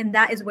 and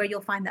that is where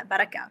you'll find that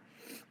barakah.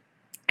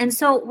 And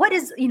so what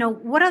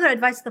other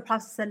advice does the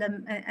Prophet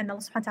ﷺ and Allah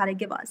subhanahu wa ta'ala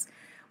give us?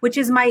 Which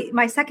is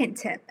my second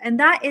tip. And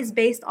that is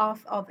based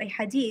off of a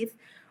hadith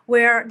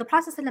where the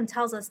Prophet ﷺ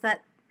tells us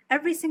that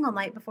every single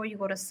night before you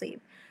go to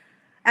sleep,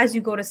 as you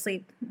go to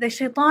sleep, the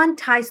shaitan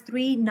ties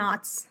 3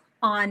 knots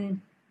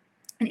on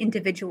an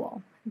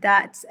individual.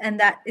 That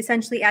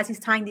essentially, as he's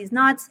tying these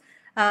knots,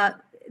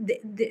 that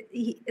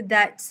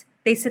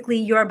basically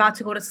you're about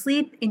to go to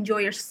sleep, enjoy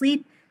your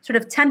sleep, sort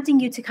of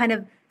tempting you to kind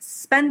of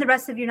spend the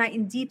rest of your night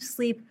in deep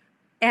sleep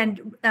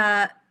and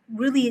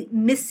really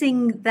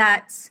missing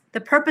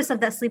the purpose of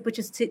that sleep, which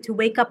is to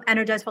wake up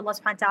energized for Allah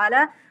subhanahu wa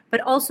ta'ala,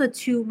 but also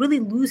to really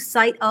lose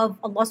sight of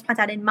Allah subhanahu wa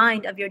ta'ala in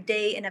mind of your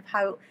day and of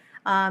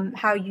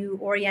how you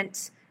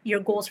orient your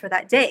goals for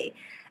that day.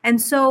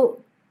 And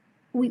so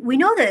we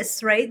know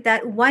this, right?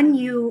 That when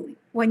you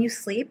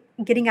sleep,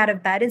 getting out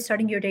of bed and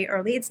starting your day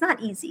early, it's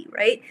not easy,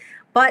 right?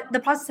 But the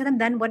Prophet ﷺ,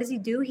 then what does he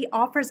do? He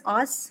offers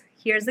us,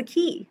 here's the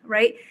key,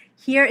 right?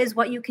 Here is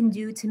what you can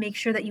do to make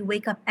sure that you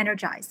wake up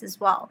energized as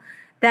well.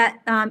 That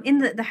in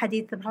the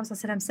hadith, the Prophet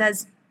ﷺ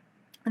says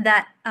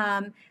that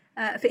فَإِن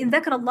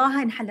ذَكَرَ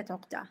اللَّهَ انْحَلَّتْ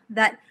عُقْدَةٌ,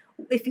 that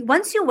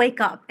once you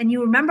wake up and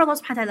you remember Allah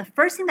subhanahu wa ta'ala, the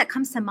first thing that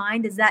comes to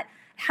mind is that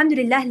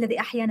Alhamdulillah الذي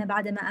أحيانا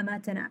بعد ما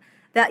أماتنا,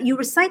 that you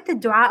recite the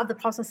dua of the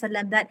Prophet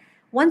ﷺ, that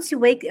once you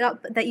wake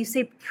up, that you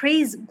say,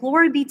 praise,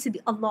 glory be to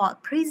Allah,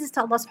 praises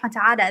to Allah subhanahu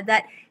wa ta'ala,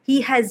 that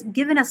He has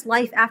given us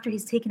life after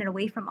He's taken it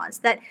away from us.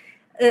 That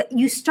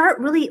you start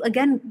really,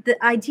 again,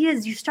 the idea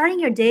is you're starting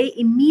your day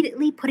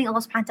immediately putting Allah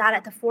subhanahu wa ta'ala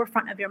at the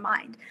forefront of your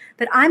mind.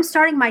 That I'm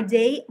starting my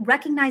day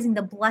recognizing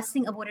the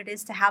blessing of what it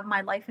is to have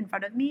my life in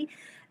front of me.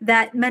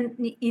 That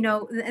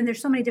and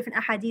there's so many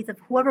different ahadith of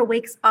whoever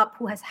wakes up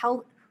who has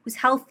health, who's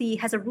healthy,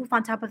 has a roof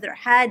on top of their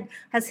head,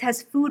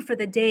 has food for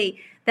the day,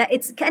 that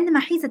it's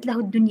كأنما حيزت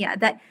له الدنيا,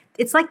 that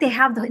it's like they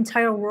have the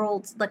entire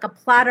world like a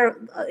platter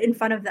in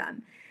front of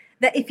them.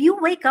 That if you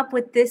wake up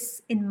with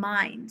this in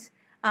mind,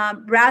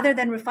 rather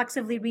than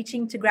reflexively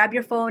reaching to grab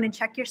your phone and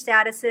check your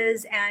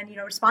statuses and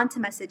respond to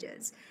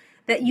messages,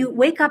 that you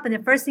wake up and the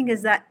first thing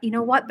is that,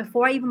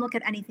 before I even look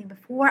at anything,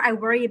 before I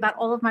worry about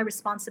all of my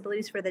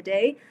responsibilities for the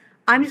day,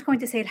 I'm just going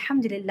to say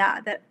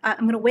Alhamdulillah, that I'm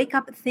going to wake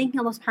up thanking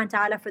Allah subhanahu wa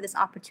ta'ala for this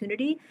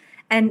opportunity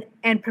and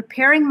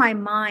preparing my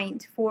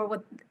mind for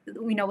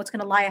what's going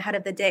to lie ahead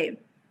of the day.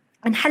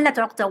 And حلت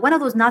عقدة, one of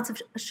those knots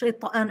of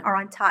shaitan are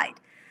untied.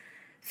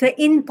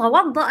 فَإِن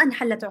تَوَضَّأَ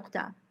انْحَلَّتْ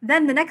عُقْدَةٌ.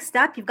 Then the next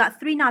step, you've got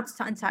 3 knots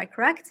to untie,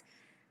 correct?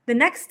 The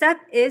next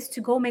step is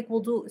to go make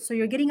wudu. So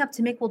you're getting up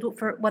to make wudu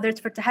for whether it's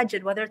for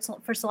tahajjud, whether it's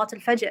for salat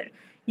al-fajr.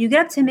 You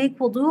get up to make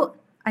wudu,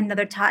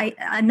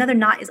 another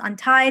knot is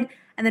untied,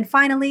 and then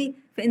finally,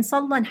 فَإِن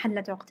صَلَّى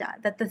انْحَلَّتْ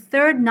عُقْدَةٌ, that the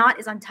 3rd knot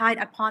is untied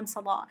upon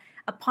salah,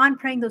 upon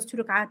praying those 2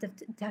 rak'at of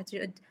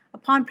tahajjud,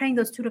 upon praying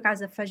those 2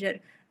 rak'ats of fajr.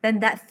 Then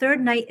that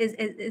third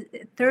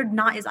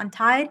knot is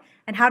untied.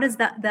 And how does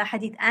the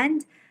hadith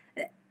end?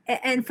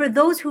 And for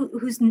those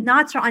whose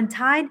knots are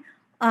untied,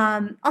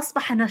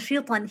 أصبح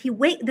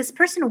نشيطا, this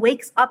person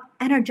wakes up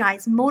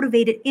energized,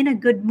 motivated, in a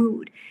good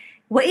mood.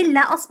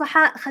 وإلا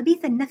أصبح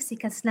خبيث النفس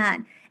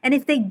كسلان. And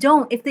if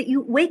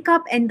you wake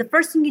up and the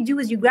first thing you do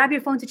is you grab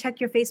your phone to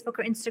check your Facebook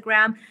or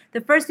Instagram,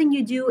 the first thing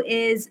you do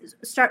is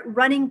start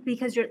running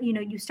because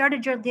you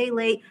started your day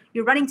late,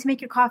 you're running to make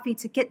your coffee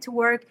to get to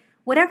work,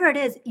 whatever it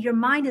is, your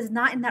mind is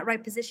not in that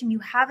right position. You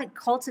haven't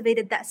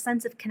cultivated that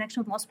sense of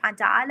connection with Allah subhanahu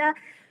wa ta'ala.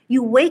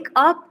 You wake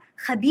up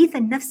khabith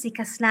al-nafsi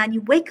kaslan.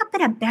 You wake up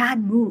in a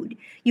bad mood.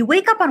 You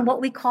wake up on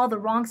what we call the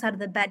wrong side of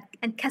the bed.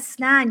 And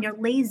kaslan, you're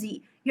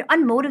lazy. You're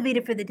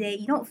unmotivated for the day.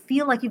 You don't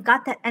feel like you've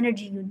got that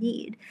energy you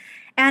need.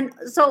 And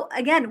so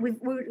again,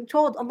 we're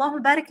told,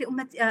 Allahumma barik li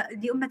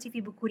ummati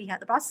fi bukuriha.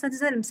 The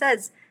Prophet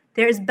says,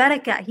 there is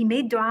barakah. He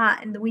made dua,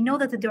 and we know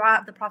that the dua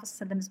of the Prophet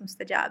is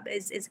mustajab,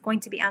 is going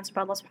to be answered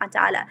by Allah subhanahu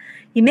wa ta'ala.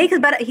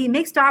 He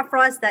makes dua for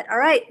us that, all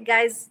right,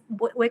 guys,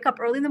 wake up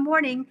early in the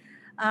morning.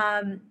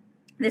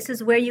 This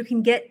is where you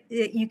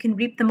can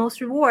reap the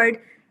most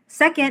reward.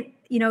 Second,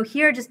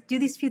 here, just do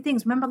these few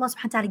things. Remember Allah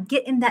subhanahu wa ta'ala.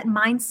 Get in that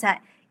mindset.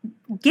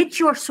 Get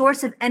your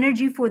source of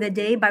energy for the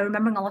day by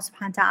remembering Allah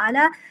subhanahu wa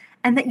ta'ala,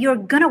 and that you're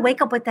going to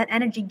wake up with that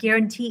energy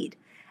guaranteed.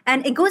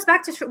 And it goes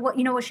back to what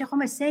Shaykh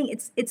Omar is saying.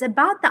 It's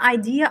about the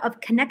idea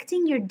of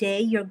connecting your day,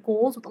 your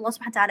goals with Allah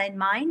subhanahu wa ta'ala in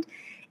mind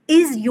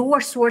is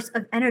your source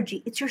of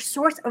energy. It's your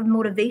source of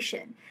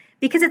motivation.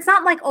 Because it's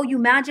not like, you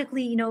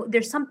magically,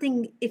 there's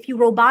something, if you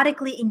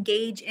robotically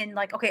engage in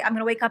like, okay, I'm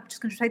going to wake up,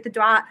 just going to recite the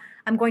dua,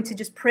 I'm going to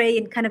just pray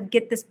and kind of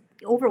get this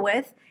over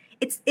with.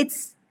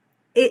 It's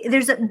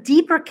there's a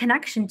deeper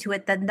connection to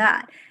it than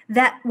that.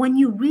 That when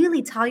you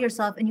really tell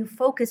yourself and you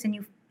focus and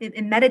you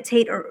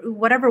meditate, or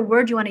whatever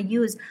word you want to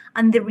use,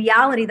 on the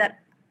reality that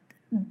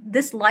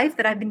this life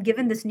that I've been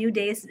given, this new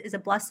day is a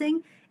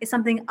blessing, is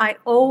something I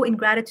owe in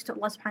gratitude to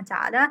Allah subhanahu wa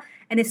ta'ala,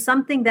 and is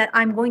something that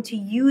I'm going to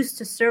use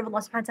to serve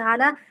Allah subhanahu wa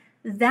ta'ala,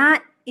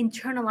 that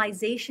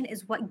internalization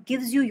is what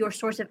gives you your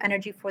source of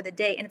energy for the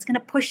day. And it's going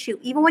to push you,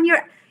 even when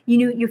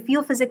you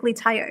feel physically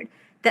tired.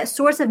 That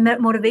source of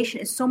motivation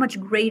is so much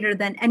greater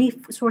than any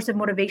source of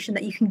motivation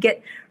that you can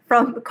get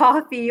from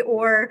coffee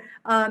or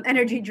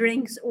energy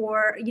drinks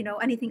or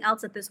anything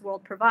else that this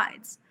world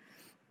provides.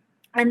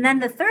 And then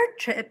the third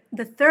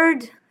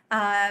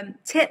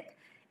tip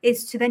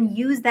is to then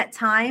use that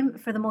time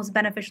for the most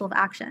beneficial of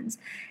actions.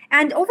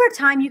 And over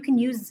time, you can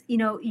use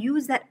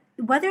that,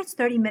 whether it's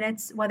 30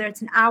 minutes, whether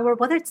it's an hour,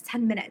 whether it's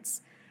 10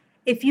 minutes.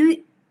 If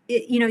you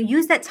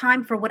use that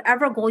time for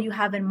whatever goal you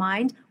have in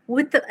mind,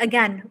 with the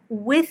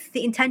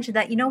intention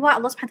that, Allah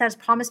subhanahu wa ta'ala has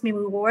promised me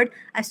reward.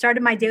 I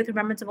started my day with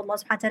remembrance of Allah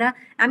subhanahu wa ta'ala.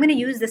 I'm going to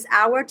use this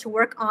hour to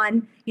work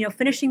on,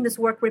 finishing this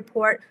work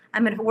report.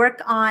 I'm going to work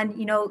on,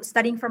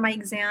 studying for my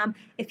exam.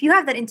 If you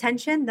have that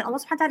intention, then Allah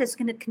subhanahu wa ta'ala is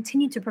going to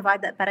continue to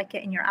provide that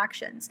barakah in your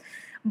actions.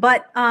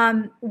 But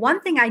one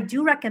thing I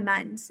do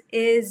recommend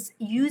is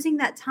using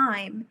that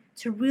time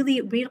to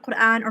really read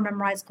Quran or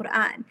memorize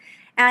Quran.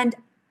 And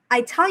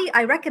I tell you,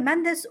 I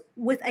recommend this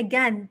with,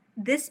 again,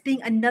 this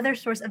being another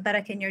source of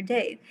barakah in your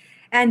day.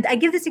 And I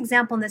give this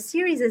example in this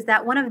series is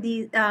that one of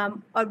the,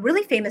 a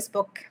really famous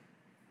book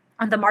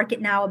on the market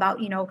now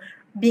about,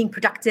 being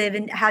productive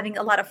and having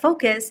a lot of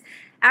focus,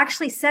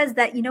 actually says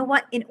that,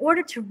 in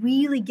order to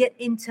really get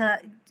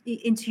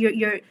into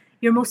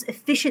your most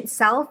efficient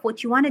self,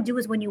 what you want to do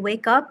is when you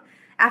wake up,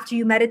 after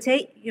you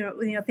meditate,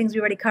 things we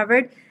already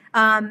covered,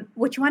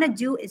 what you want to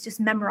do is just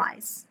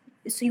memorize.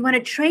 So you want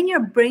to train your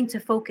brain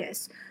to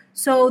focus.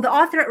 So the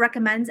author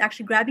recommends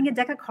actually grabbing a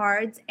deck of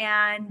cards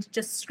and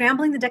just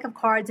scrambling the deck of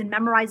cards and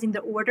memorizing the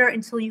order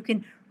until you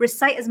can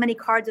recite as many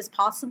cards as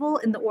possible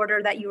in the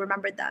order that you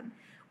remembered them,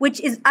 which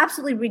is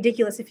absolutely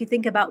ridiculous if you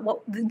think about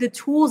what the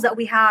tools that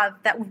we have,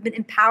 that we've been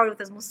empowered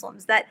with as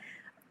Muslims. That,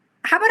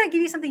 how about I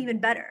give you something even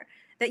better?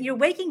 That you're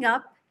waking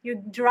up,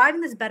 you're deriving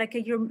this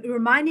barakah, you're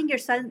reminding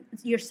yourself,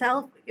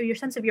 your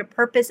sense of your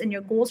purpose and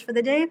your goals for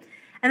the day.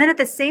 And then at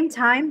the same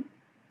time,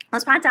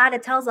 Allah subhanahu wa ta'ala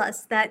tells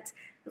us that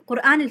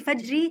Quran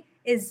al-Fajr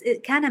is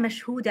kana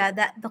mashhuda,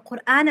 that the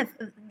Quran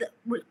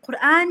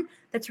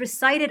that's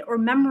recited or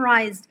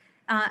memorized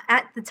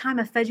at the time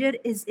of Fajr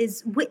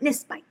is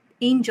witnessed by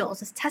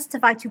angels, is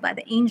testified to by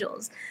the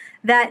angels.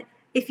 That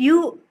if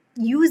you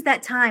use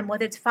that time,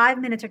 whether it's 5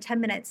 minutes or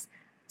 10 minutes,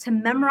 to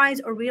memorize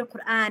or read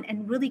Quran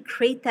and really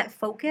create that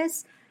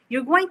focus,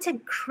 you're going to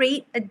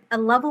create a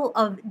level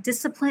of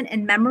discipline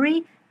and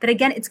memory that,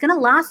 again, it's going to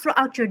last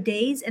throughout your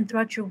days and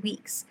throughout your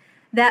weeks.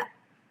 That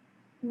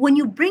when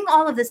you bring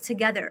all of this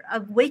together,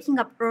 of waking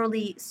up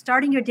early,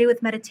 starting your day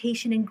with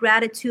meditation and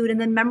gratitude, and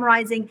then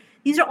memorizing,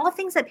 these are all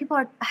things that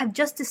people have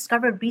just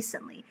discovered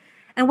recently.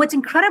 And what's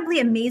incredibly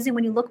amazing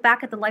when you look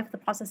back at the life of the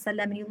Prophet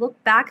ﷺ and you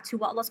look back to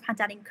what Allah subhanahu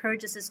wa ta'ala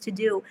encourages us to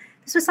do,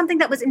 this was something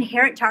that was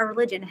inherent to our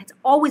religion. It's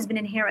always been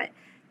inherent.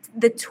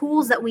 The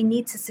tools that we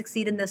need to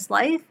succeed in this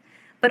life,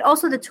 but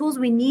also the tools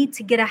we need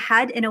to get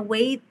ahead in a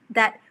way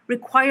that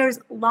requires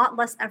a lot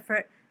less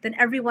effort than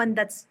everyone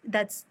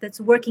that's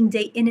working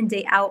day in and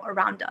day out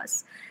around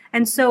us.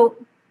 And so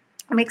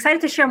I'm excited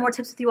to share more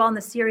tips with you all in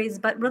the series,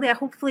 but really,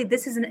 hopefully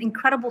this is an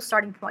incredible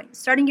starting point.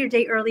 Starting your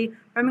day early,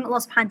 remembering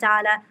Allah subhanahu wa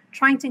ta'ala,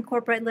 trying to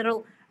incorporate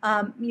little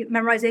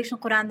memorization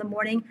of Quran in the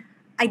morning.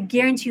 I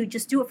guarantee you,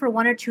 just do it for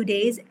 1 or 2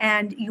 days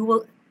and you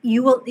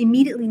will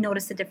immediately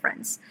notice the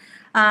difference.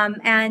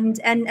 And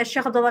as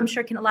Sheikh Abdullah, I'm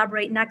sure, can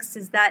elaborate next,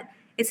 is that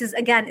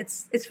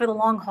it's for the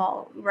long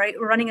haul, right?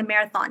 We're running a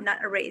marathon,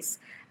 not a race.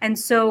 And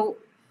so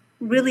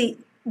really,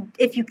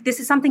 if this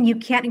is something you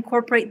can't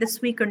incorporate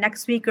this week or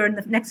next week or in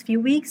the next few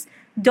weeks,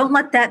 don't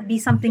let that be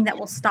something that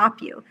will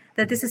stop you.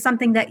 That this is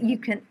something that you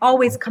can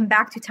always come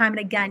back to time and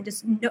again.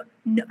 Just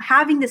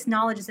having this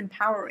knowledge is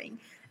empowering.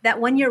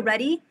 That when you're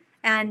ready,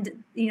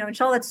 and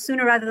inshallah, it's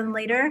sooner rather than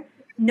later,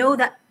 know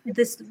that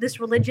this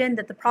religion,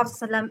 that the Prophet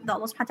ﷺ, that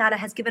Allah subhanahu wa ta'ala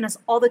has given us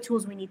all the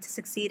tools we need to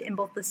succeed in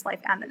both this life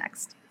and the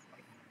next.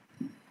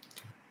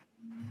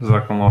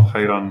 Jazakallah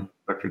khairan,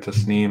 Dr.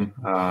 Tasneem,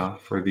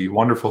 for the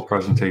wonderful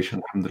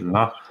presentation.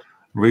 Alhamdulillah.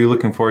 Really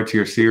looking forward to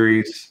your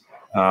series.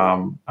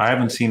 I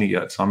haven't seen it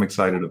yet, so I'm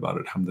excited about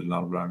it.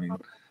 Alhamdulillah.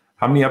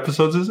 How many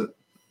episodes is it?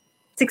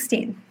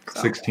 16.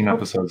 16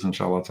 episodes,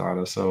 inshallah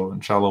ta'ala. So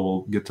inshallah,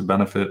 we'll get to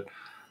benefit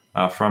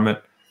from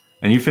it.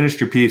 And you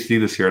finished your PhD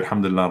this year,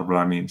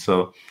 alhamdulillah.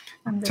 So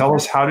tell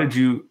us, how did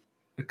you,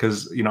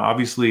 because,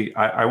 obviously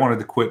I wanted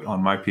to quit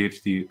on my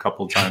PhD a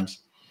couple of times.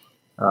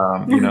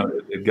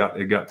 It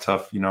got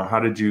tough. How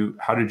did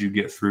you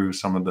get through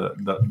some of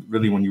the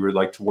really, when you were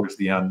like towards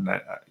the end?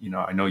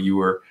 I know you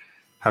were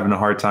having a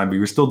hard time, but you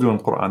were still doing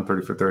Quran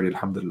 30 for 30,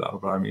 alhamdulillah.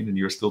 And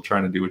you were still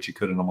trying to do what you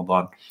could in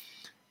Ramadan.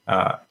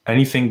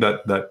 Anything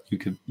that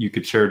you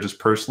could share just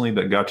personally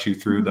that got you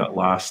through that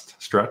last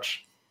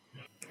stretch?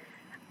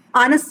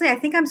 Honestly, I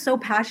think I'm so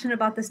passionate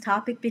about this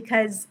topic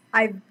because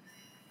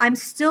I'm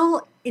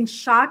still in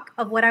shock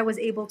of what I was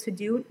able to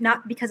do,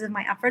 not because of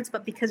my efforts,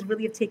 but because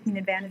really of taking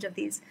advantage of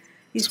these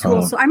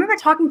tools. So I remember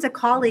talking to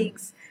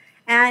colleagues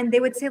and they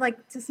would say like,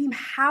 Tasim,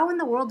 how in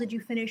the world did you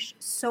finish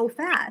so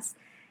fast?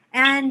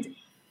 And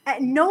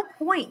at no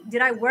point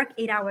did I work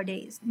 8-hour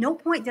days. No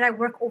point did I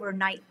work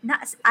overnight.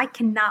 I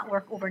cannot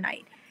work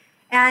overnight.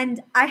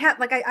 And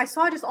I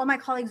saw just all my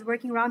colleagues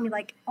working around me,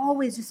 like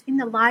always just in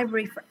the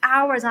library for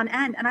hours on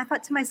end. And I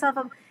thought to myself,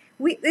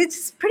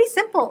 it's pretty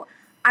simple.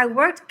 I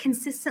worked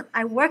consistent.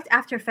 I worked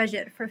after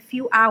Fajr for a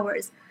few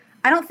hours.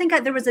 I don't think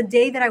there was a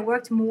day that I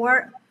worked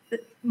more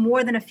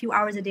than a few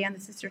hours a day on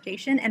this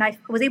dissertation. And I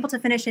was able to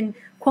finish in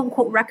quote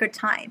unquote record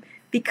time.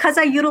 Because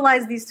I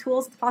utilize these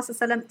tools the Prophet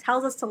ﷺ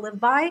tells us to live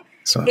by,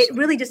 it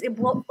really just,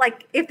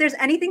 like, if there's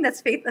anything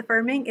that's faith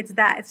affirming, it's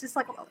that. It's just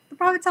like the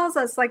Prophet tells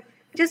us, like,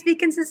 just be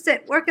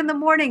consistent, work in the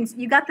mornings.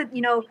 You got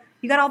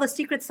all the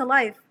secrets to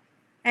life.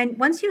 And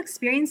once you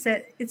experience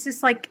it, it's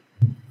just like,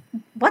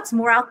 what's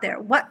more out there?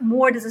 What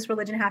more does this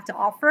religion have to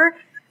offer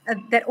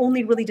that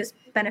only really just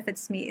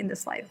benefits me in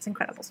this life? It's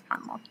incredible,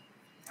 subhanAllah.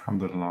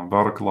 Alhamdulillah.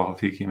 Barakallahu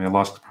feeki. May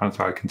Allah subhanahu wa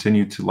ta'ala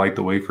continue to light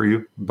the way for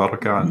you.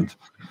 Barakah. And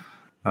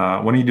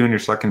when are you doing your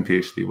second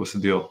PhD? What's the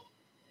deal?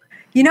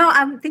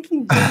 I'm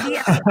thinking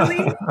JD actually,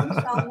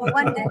 inshallah,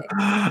 one day.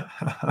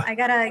 I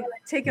gotta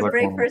take a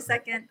break for a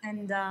second,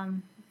 and I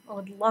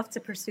would love to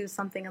pursue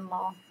something in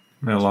law.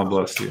 May Allah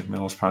bless you. May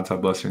Allah subhanahu wa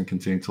ta'ala bless you and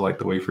continue to light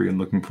the way for you, and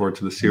looking forward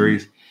to the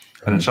series.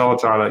 And inshallah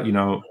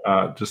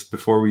ta'ala, just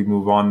before we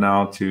move on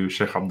now to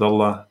Sheikh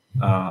Abdullah,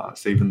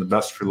 saving the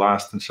best for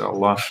last,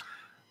 inshallah.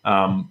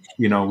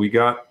 We've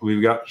got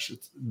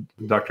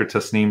Dr.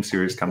 Tasneem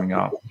series coming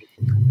out.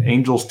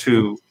 Angels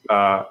 2,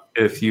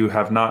 if you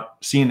have not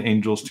seen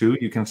Angels 2,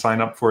 you can sign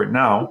up for it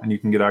now and you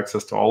can get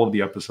access to all of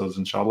the episodes,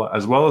 inshallah,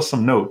 as well as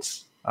some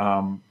notes,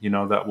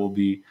 that will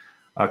be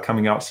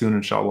coming out soon,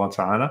 inshallah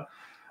ta'ala.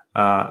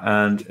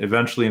 And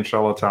eventually,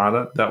 inshallah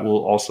ta'ala, that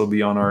will also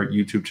be on our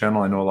YouTube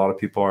channel. I know a lot of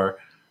people are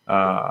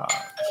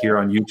here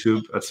on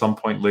YouTube at some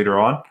point later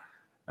on.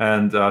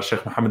 And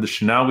Sheikh Muhammad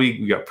al-Shinawi,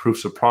 we got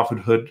Proofs of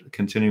Prophethood,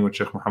 continuing with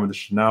Sheikh Muhammad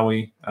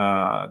al-Shinawi,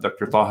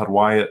 Dr. Tahir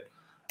Wyatt,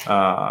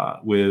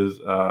 with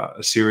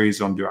a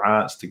series on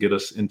du'as to get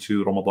us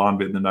into Ramadan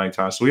bi'idhnillahi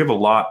ta'ala. So we have a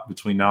lot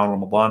between now and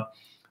Ramadan.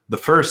 The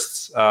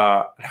firsts,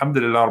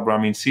 alhamdulillah, Rabbil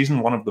Alameen, season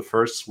 1 of the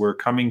firsts, we're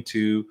coming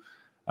to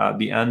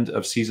the end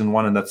of season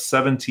 1, and that's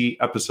 70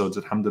 episodes,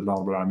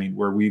 alhamdulillah, Rabbil Alameen,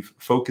 where we've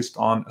focused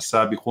on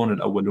as-sabiqun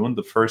al-awwalun,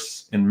 the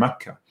firsts in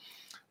Mecca,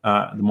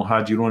 the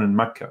muhajirun in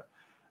Mecca.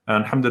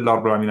 And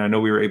alhamdulillah, Rabbil Alameen, I know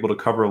we were able to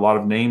cover a lot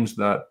of names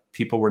that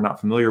people were not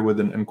familiar with,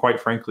 and quite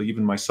frankly,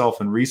 even myself,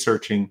 in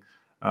researching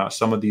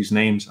some of these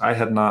names, I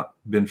had not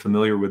been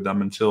familiar with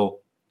them until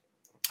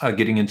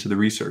getting into the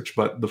research.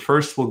 But the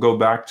first will go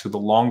back to the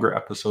longer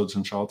episodes,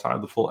 inshallah,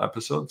 the full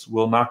episodes.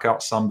 We'll knock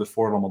out some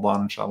before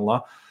Ramadan,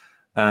 inshallah,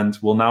 and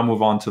we'll now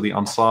move on to the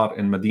Ansar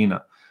in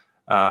Medina.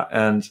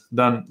 And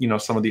then,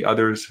 some of the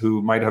others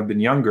who might have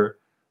been younger,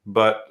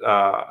 but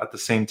at the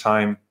same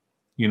time,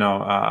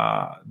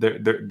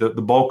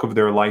 the bulk of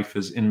their life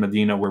is in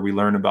Medina, where we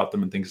learn about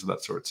them and things of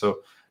that sort. So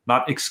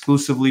not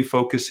exclusively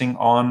focusing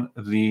on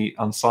the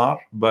Ansar,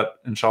 but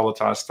inshallah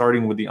ta'ala,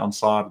 starting with the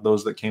Ansar,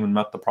 those that came and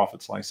met the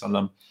Prophet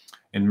ﷺ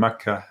in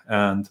Mecca,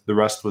 and the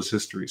rest was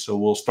history. So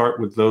we'll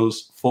start with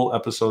those full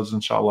episodes,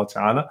 inshallah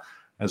ta'ala,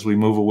 as we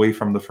move away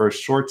from the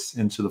first shorts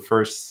into the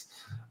first,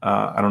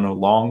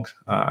 long,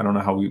 I don't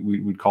know how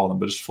we'd call them,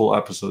 but just full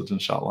episodes,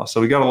 inshallah.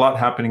 So we got a lot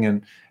happening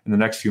in the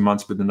next few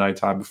months, bi'idhnillahi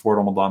ta'ala, before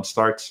Ramadan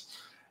starts.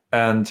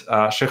 And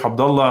Sheikh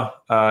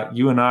Abdullah,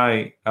 you and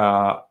I,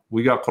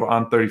 we got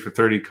Quran 30 for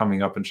 30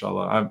 coming up,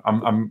 inshallah.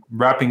 I'm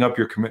wrapping up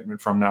your commitment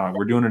from now.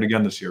 We're doing it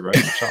again this year, right?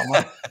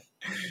 Inshallah.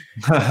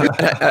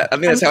 I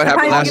think that's how it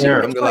happened last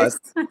year.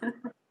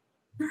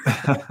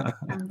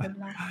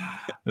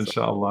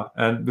 Inshallah.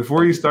 And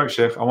before you start,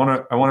 Sheikh, I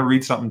want to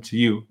read something to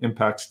you,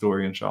 impact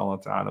story,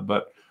 inshallah ta'ala.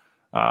 But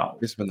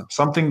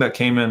something that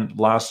came in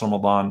last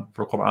Ramadan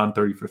for Quran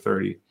 30 for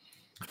 30.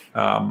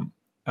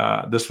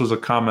 This was a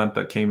comment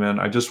that came in.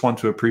 I just want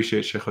to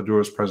appreciate Sheikh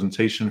Adur's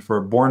presentation. For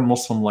a born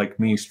Muslim like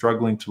me,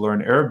 struggling to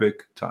learn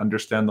Arabic to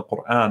understand the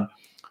Quran,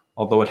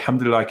 although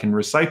alhamdulillah I can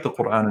recite the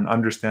Quran and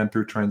understand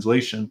through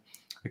translation,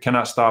 I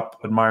cannot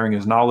stop admiring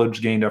his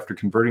knowledge gained after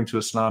converting to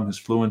Islam, his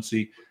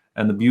fluency,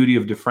 and the beauty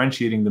of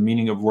differentiating the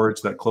meaning of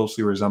words that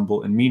closely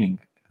resemble in meaning.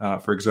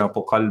 For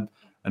example, qalb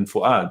and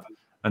fu'ad,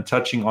 and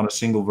touching on a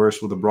single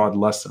verse with a broad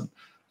lesson.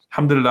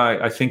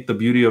 Alhamdulillah, I think the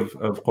beauty of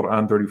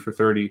Quran 30 for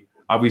 30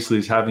 obviously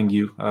is having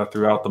you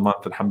throughout the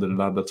month.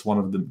 Alhamdulillah, that's one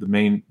of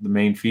the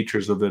main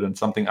features of it, and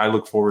something I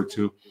look forward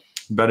to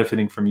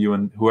benefiting from you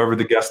and whoever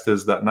the guest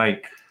is that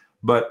night.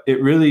 But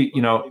it really,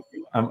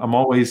 I'm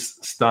always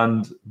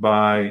stunned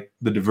by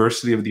the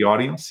diversity of the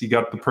audience. You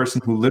got the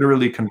person who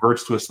literally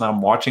converts to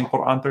Islam watching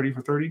Quran 30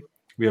 for 30.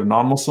 We have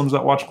non-Muslims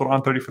that watch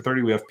Quran 30 for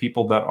 30. We have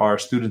people that are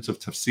students of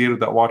tafsir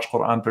that watch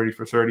Quran 30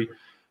 for 30.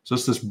 So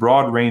it's this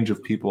broad range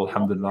of people,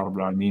 alhamdulillah,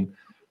 Rabbil Alameen.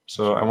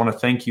 So I want to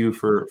thank you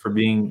for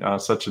being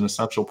such an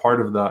essential part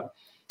of that.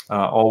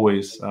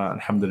 always,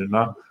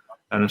 alhamdulillah.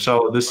 And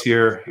inshallah, this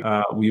year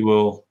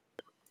we'll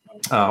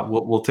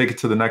take it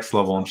to the next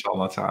level,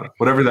 inshallah ta'ala.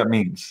 Whatever that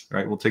means,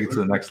 right? We'll take it to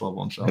the next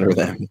level,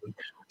 inshallah.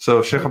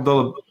 So, Sheikh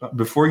Abdullah,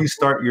 before you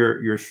start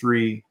your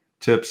 3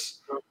 tips,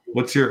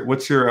 what's your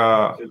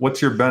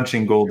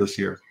benching goal this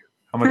year?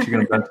 How much are you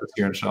going to bench this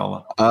year,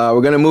 inshallah?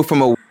 We're going to move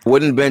from a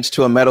wooden bench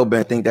to a metal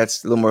bench. I think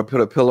that's a little more, put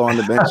a pillow on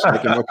the bench,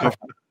 make it more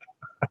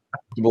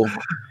comfortable.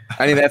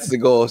 I think that's the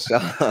goal,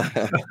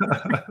 inshallah.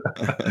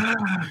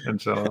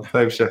 Inshallah.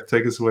 Thanks, Sheikh.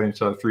 Take us away,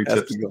 inshallah. 3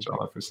 tips,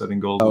 inshallah, for setting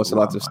goals.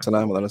 Firstly,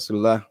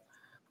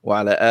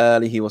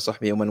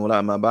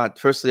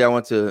 I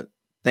want to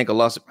thank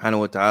Allah subhanahu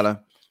wa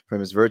ta'ala for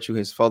his virtue,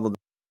 his fadl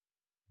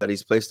that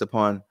he's placed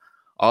upon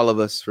all of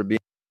us, for being,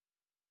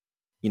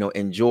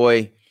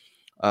 enjoy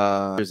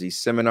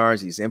these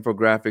seminars, these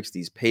infographics,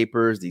 these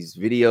papers, these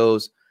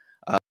videos.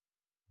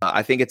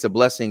 I think it's a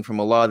blessing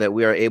from Allah that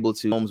we are able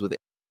to homes with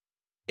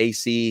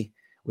AC,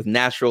 with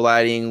natural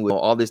lighting, with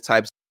all these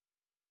types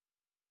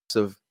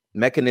of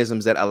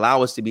mechanisms that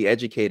allow us to be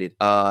educated.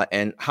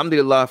 And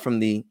alhamdulillah, from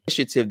the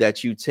initiative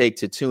that you take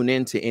to tune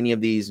into any of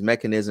these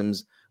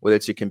mechanisms, whether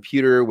it's your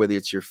computer, whether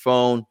it's your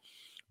phone,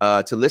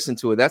 to listen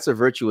to it, that's a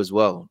virtue as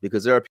well,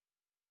 because there are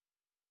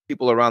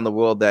people around the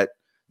world that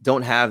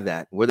don't have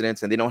that, whether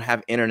it's, and they don't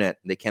have internet,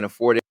 they can't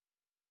afford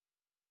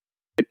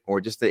it,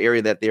 or just the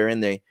area that they're in,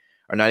 they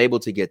are not able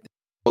to get.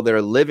 So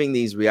they're living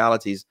these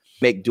realities,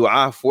 make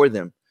dua for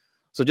them.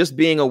 So just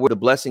being aware of the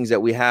blessings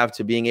that we have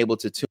to being able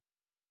to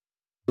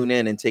tune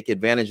in and take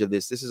advantage of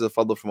this. This is a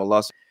fadl from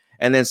Allah.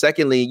 And then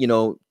secondly,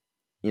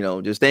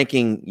 just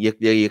thanking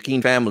the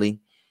Yaqeen family,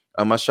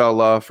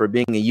 mashallah, for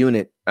being a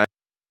unit. I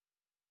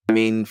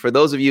mean, for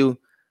those of you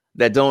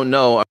that don't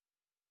know,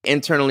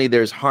 internally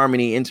there's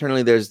harmony,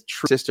 internally there's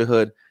true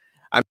sisterhood.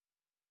 I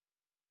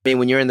mean,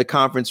 when you're in the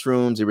conference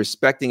rooms, the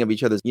respecting of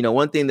each other.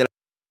 One thing that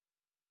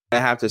I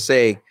have to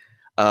say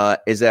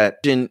is that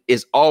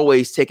is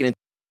always taken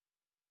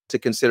into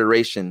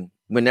consideration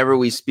whenever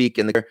we speak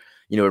and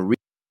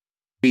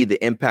read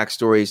the impact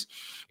stories.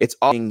 It's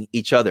all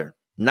each other,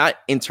 not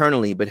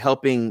internally, but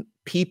helping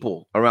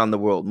people around the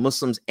world,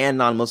 Muslims and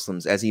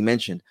non-Muslims, as he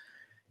mentioned,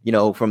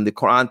 from the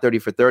Quran 30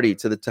 for 30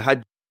 to the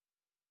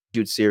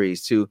Tahajjud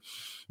series to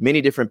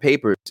many different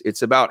papers.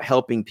 It's about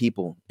helping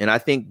people. And I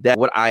think that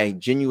what I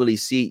genuinely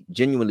see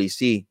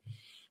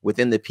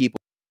within the people,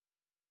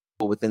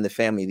 within the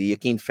family, the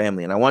Yaqeen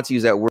family, and I want to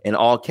use that word in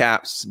all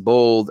caps,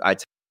 bold,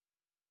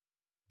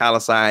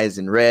 italicized,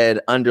 and red,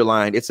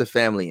 underlined. It's a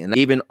family. And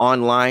even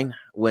online,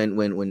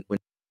 when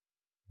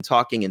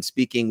talking and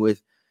speaking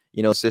with,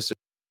 sisters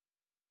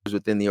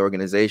within the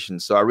organization.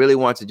 So I really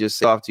want to just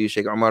say off to you,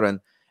 Sheikh Omar, and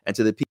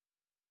to the people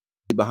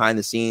behind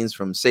the scenes,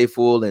 from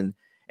Saiful and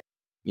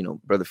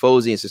Brother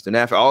Fawzi and Sister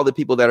Nafa, all the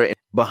people that are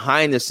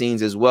behind the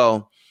scenes as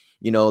well,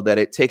 that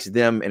it takes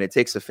them and it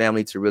takes a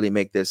family to really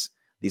make these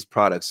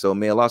products. So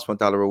may Allah subhanahu wa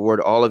ta'ala reward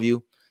all of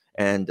you,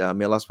 and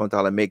may Allah subhanahu wa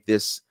ta'ala make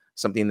this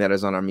something that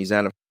is on our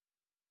mizan of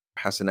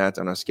hasanat,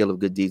 on our scale of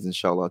good deeds,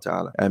 inshallah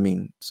ta'ala. I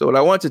mean, so what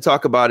I want to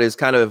talk about is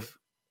kind of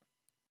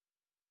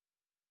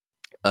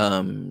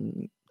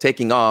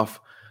taking off.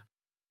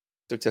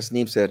 Dr.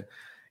 Tasneem said,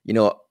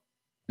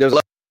 there's a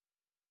lot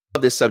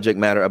of this subject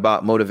matter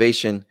about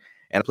motivation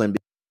and discipline,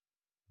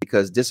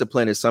 because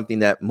discipline is something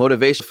that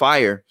motivation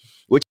fire,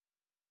 which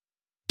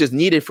is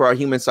needed for our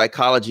human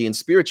psychology and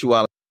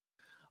spirituality,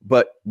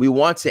 but we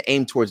want to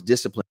aim towards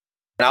discipline.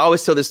 And I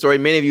always tell this story.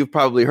 Many of you have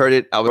probably heard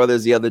it. Our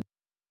brothers the other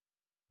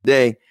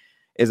day,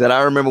 is that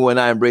I remember when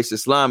I embraced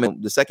Islam,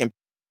 and the second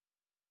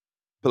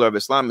pillar of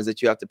Islam is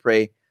that you have to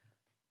pray.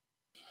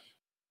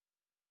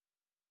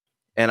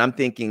 And I'm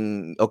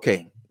thinking,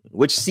 okay,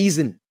 which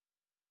season?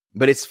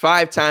 But it's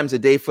 5 times a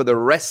day for the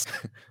rest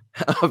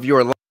of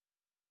your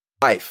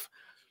life.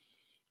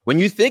 When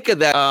you think of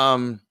that,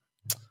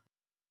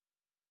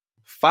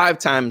 5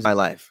 times my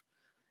life,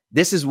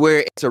 this is where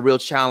it's a real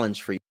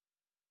challenge for you.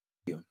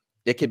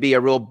 It could be a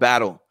real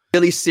battle.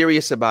 Really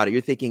serious about it.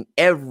 You're thinking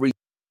every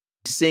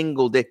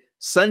single day.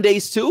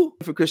 Sundays too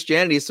for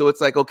Christianity. So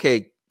it's like,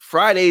 okay,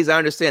 Fridays, I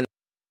understand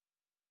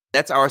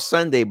that's our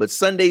Sunday, but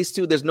Sundays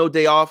too, there's no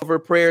day off for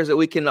prayers that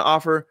we can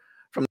offer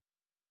from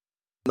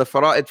the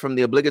fara'id, from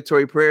the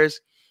obligatory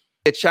prayers.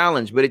 A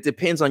challenge, but it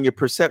depends on your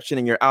perception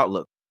and your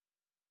outlook.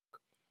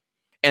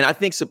 And I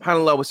think,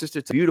 subhanAllah, with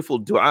Sister, beautiful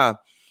dua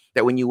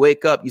that when you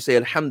wake up, you say,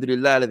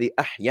 Alhamdulillah, ladhi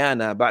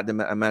ahyana ba'da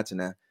ma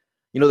amatana.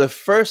 The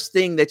first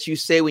thing that you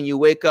say when you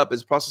wake up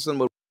is Prophet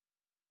would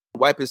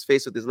wipe his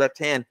face with his left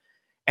hand,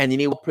 and you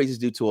need what praises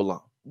due to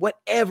Allah.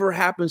 Whatever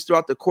happens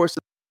throughout the course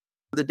of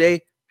the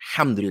day,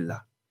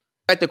 Alhamdulillah.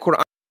 At the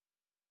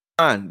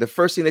Quran, the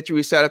first thing that you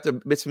recite after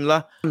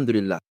Bismillah,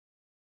 Alhamdulillah.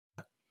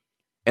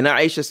 And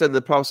Aisha said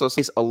the Prophet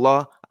says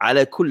Allah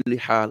ala kulli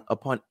hal,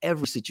 upon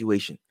every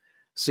situation.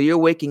 So you're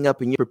waking up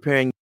and you're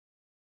preparing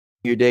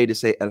your day to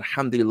say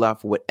Alhamdulillah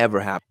for whatever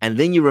happened. And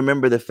then you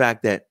remember the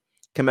fact that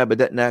kama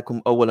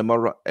badatnakum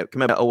awwala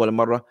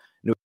marra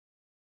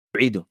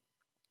nu'idu,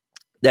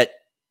 that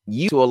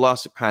you to Allah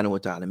subhanahu wa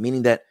ta'ala,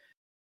 meaning that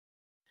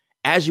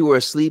as you were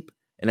asleep,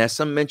 and as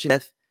some mentioned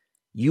death,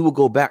 you will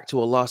go back to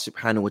Allah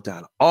subhanahu wa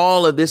ta'ala.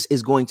 All of this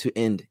is going to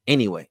end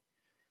anyway.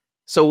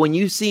 So when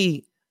you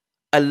see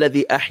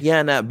الَّذِي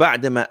أَحْيَانَا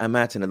بَعْدَمَا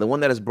أَمَاتَنَا, the one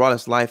that has brought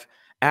us life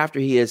after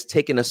he has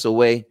taken us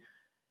away,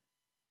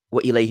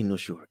 وَإِلَيْهِ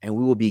النُّشُورُ, and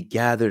we will be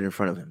gathered in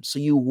front of him. So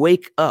you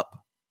wake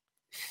up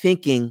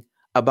thinking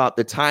about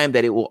the time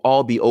that it will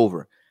all be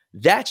over.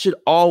 That should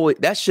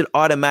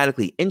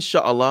automatically,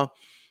 inshallah,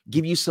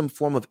 give you some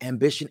form of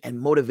ambition and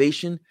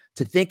motivation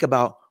to think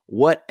about,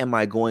 what am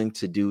I going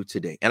to do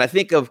today? And I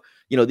think of,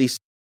 these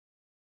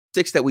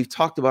 6 that we've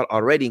talked about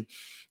already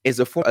is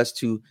for us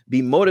to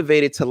be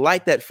motivated to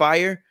light that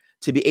fire,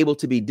 to be able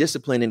to be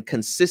disciplined and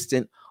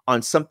consistent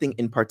on something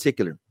in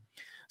particular.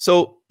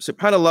 So,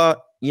 subhanAllah,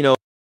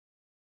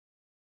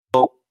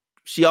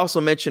 she also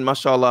mentioned,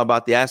 mashallah,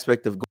 about the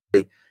aspect of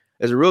going.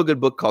 There's a real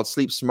good book called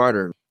Sleep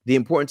Smarter, the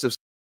importance of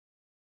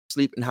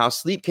sleep and how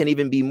sleep can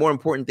even be more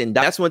important than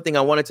diet. That's one thing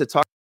I wanted to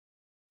talk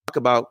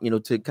about,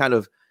 to kind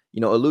of,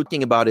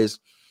 alluding about is,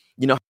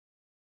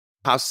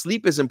 how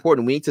sleep is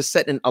important. We need to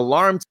set an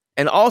alarm,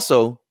 and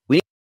also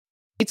we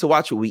need to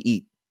watch what we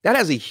eat. That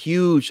has a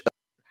huge,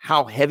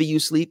 how heavy you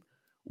sleep,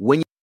 when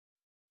you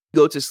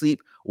go to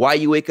sleep, why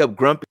you wake up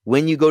grumpy,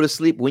 when you go to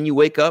sleep, when you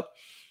wake up.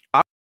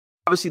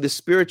 Obviously, the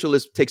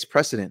spiritualist takes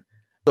precedent.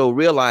 So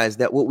realize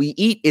that what we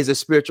eat is a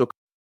spiritual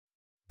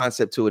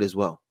concept to it as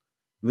well.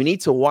 We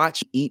need to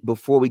watch, eat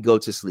before we go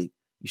to sleep.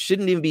 You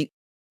shouldn't even be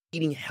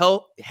eating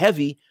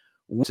heavy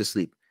to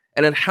sleep.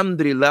 And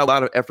alhamdulillah, a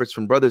lot of efforts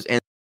from brothers and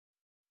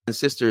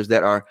sisters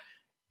that are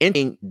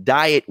entering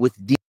diet with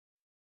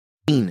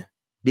deen,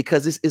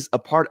 because this is a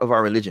part of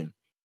our religion.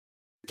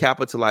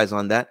 Capitalize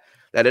on that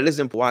it is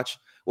important to watch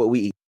what we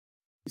eat.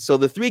 So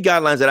the 3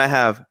 guidelines that I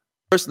have,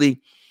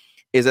 firstly,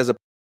 is as a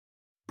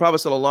Prophet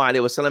sallallahu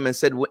alaihi wasallam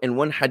said in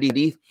one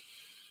hadith,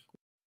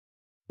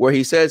 where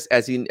he says,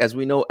 as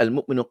we know,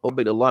 al-mu'minu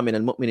qabid Allah min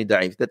al-mu'mini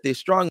da'if, that the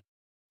strong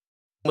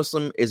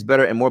Muslim is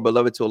better and more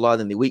beloved to Allah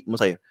than the weak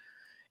Muslim.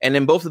 And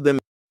then both of them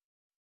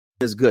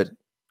is good.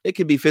 It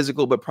could be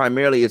physical, but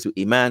primarily it's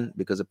iman,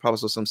 because the Prophet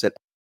sallallahu alaihi wasallam said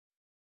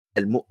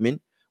al-mu'min,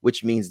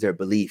 which means their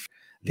belief,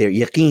 their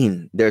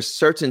yaqeen, their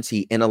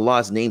certainty in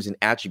Allah's names and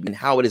attributes, and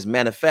how it is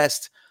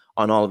manifest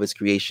on all of its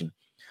creation.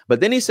 But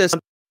then he says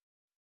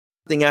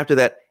something after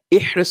that,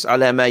 ihris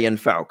ala ma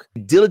yanfa'uk,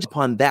 diligent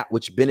upon that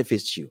which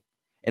benefits you.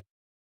 And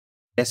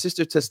as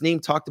Sister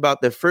Tasneem talked about,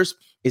 the first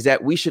is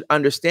that we should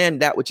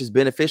understand that which is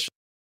beneficial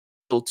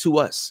to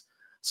us.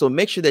 So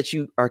make sure that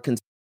you are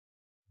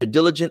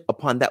diligent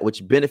upon that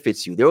which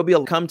benefits you. There will be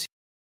a come to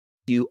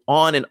you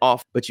on and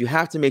off, but you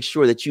have to make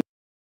sure that you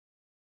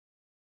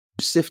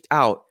sift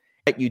out,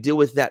 that you deal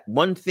with that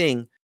one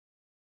thing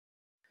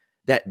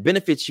that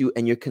benefits you,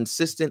 and you're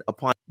consistent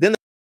upon. Then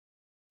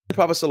the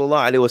Prophet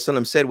sallallahu alaihi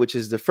wasallam said, which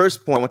is the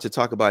first point I want to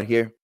talk about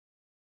here,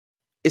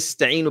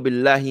 Ista'inu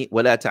billahi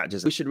wa la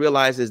ta'jaz. We should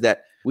realize is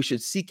that we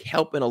should seek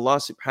help in Allah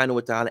subhanahu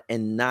wa ta'ala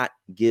and not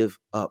give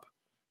up.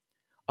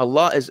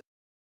 Allah is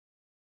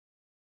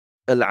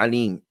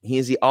Al-Alim. He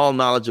is the all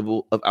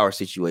knowledgeable of our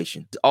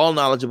situation, all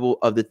knowledgeable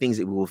of the things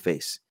that we will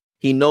face.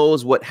 He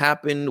knows what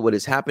happened, what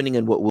is happening,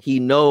 and he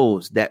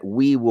knows that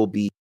we will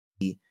be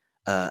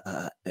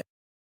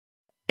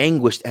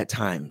anguished at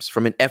times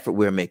from an effort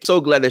we're making.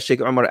 So glad that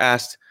Sheikh Umar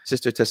asked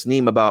Sister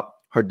Tasneem about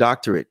her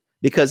doctorate,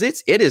 because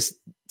it is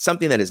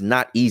something that is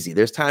not easy.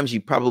 There's times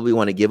you probably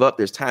want to give up.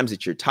 There's times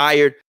that you're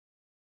tired,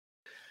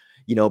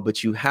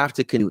 but you have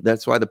to continue.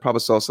 That's why the Prophet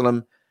sallallahu alaihi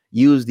wasallam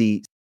used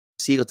the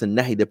sigat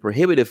al-nahi, the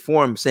prohibitive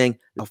form, saying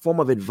a form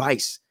of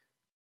advice.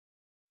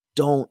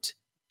 Don't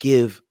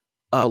give up.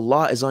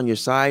 Allah is on your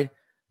side.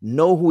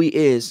 Know who he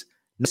is,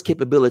 know his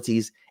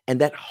capabilities,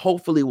 and that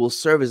hopefully will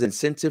serve as an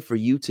incentive for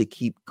you to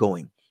keep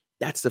going.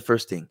 That's the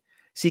first thing.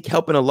 Seek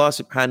help in Allah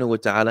subhanahu wa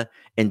ta'ala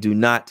and do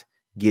not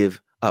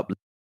give up.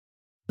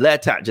 La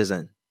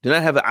ta'jazan. Do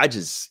not have an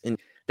ajaz in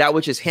that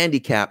which is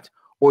handicapped,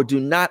 or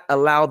do not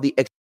allow the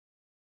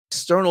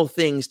external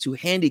things to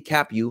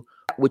handicap you,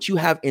 which you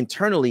have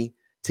internally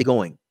to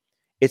going.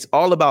 It's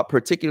all about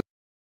particularly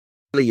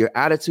your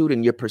attitude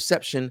and your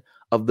perception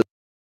of the.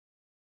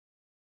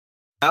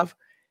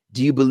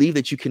 Do you believe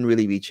that you can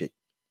really reach it?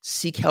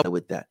 Seek help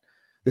with that.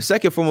 The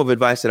second form of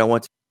advice that I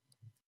want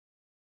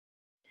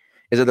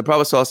is that the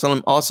Prophet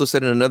ﷺ also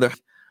said in another,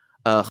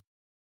 خَيْرُ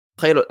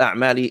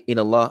الْأَعْمَالِ إِلَى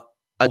اللَّهِ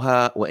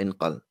أَدْوَاهَا وَإِنْ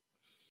قَلَّ.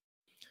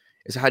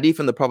 It's a hadith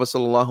from the Prophet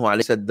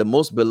ﷺ said, the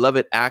most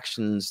beloved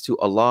actions to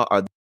Allah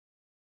are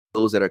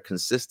those that are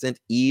consistent,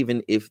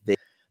 even if they.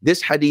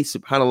 This hadith,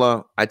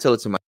 subhanAllah, I tell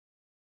it to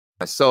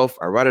myself,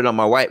 I write it on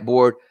my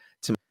whiteboard.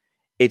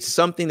 It's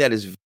something that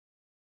is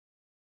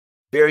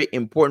very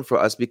important for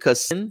us, because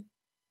sin,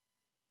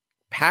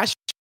 passion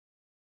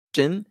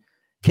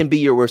can be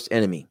your worst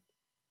enemy.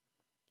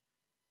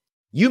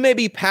 You may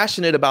be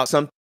passionate about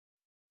something,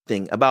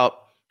 about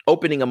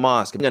opening a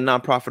mosque, a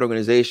nonprofit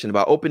organization,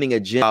 about opening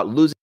a gym, about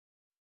losing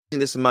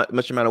this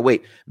much amount of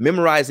weight,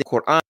 memorizing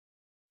Quran.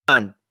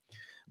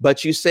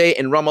 But you say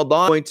in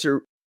Ramadan,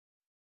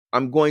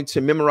 I'm going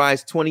to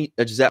memorize 20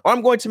 ajza, or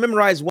I'm going to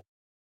memorize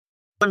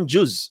one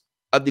juz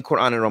of the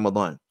Quran in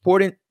Ramadan.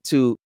 Important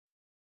to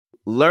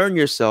learn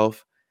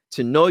yourself,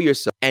 to know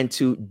yourself, and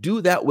to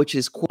do that which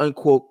is quote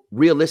unquote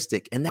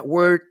realistic. And that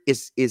word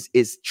is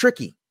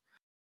tricky,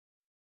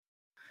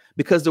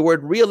 because the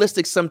word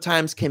realistic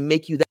sometimes can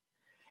make you that,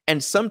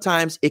 and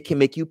sometimes it can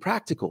make you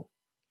practical.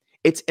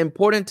 It's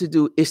important to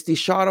do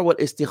istishara wal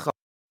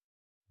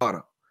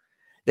istikhara,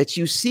 that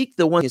you seek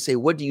the one and say,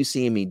 what do you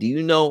see in me? Do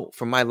you know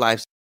from my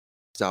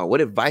lifestyle,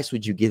 what advice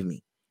would you give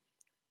me?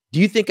 Do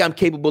you think I'm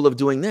capable of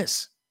doing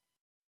this?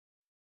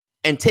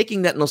 And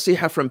taking that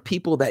nasiha from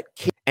people that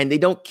care, and they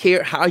don't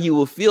care how you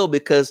will feel,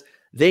 because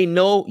they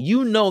know,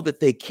 you know that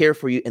they care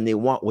for you and they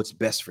want what's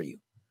best for you.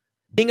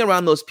 Being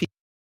around those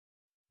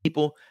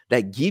people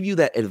that give you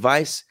that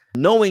advice,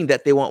 knowing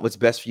that they want what's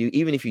best for you,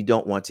 even if you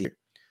don't want to hear.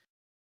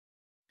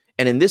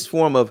 And in this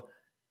form of,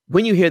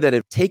 when you hear that,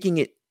 of taking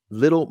it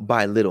little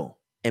by little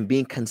and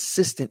being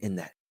consistent in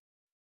that.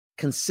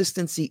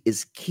 Consistency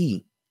is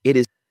key. It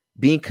is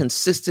being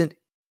consistent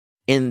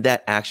in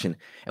that action.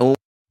 And when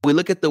we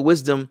look at the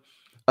wisdom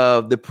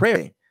of the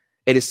prayer,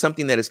 it is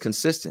something that is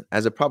consistent.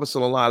 As the Prophet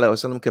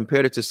ﷺ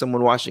compared it to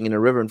someone washing in a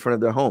river in front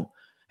of their home.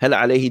 Hal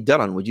alayhi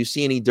daran, would you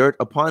see any dirt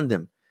upon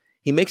them?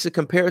 He makes a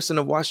comparison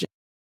of washing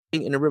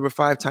in a river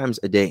 5 times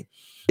a day.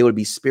 They would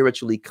be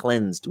spiritually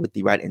cleansed with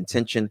the right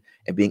intention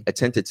and being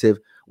attentive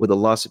with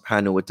Allah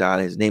subhanahu wa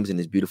ta'ala, his names and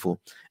his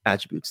beautiful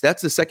attributes.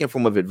 That's the second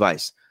form of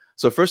advice.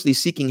 So firstly,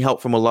 seeking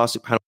help from Allah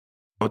subhanahu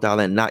wa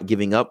ta'ala and not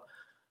giving up.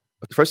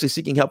 Firstly,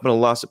 seeking help from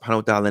Allah subhanahu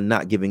wa ta'ala and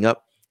not giving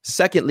up.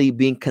 Secondly,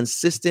 being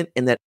consistent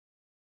in that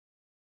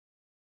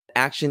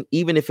action,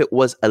 even if it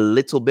was a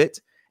little bit,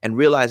 and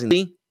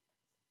realizing,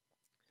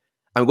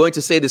 I'm going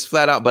to say this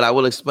flat out, but I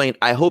will explain.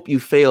 I hope you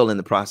fail in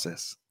the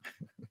process.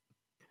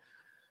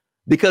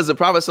 Because the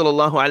Prophet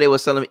sallallahu alaihi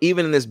wasallam,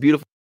 even in this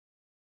beautiful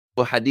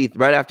hadith,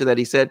 right after that,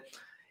 he said,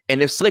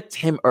 and if afflict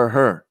him or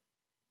her,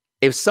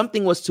 if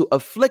something was to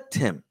afflict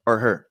him or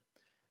her,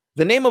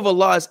 the name of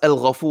Allah is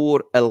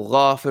Al-Ghafur,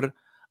 Al-Ghafir,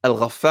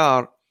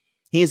 Al-Ghaffar.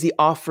 He is the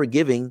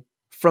all-forgiving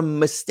from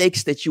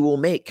mistakes that you will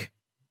make.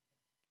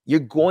 You're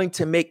going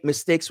to make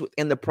mistakes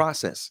within the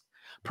process.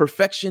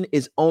 Perfection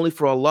is only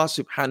for Allah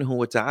subhanahu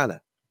wa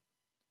ta'ala.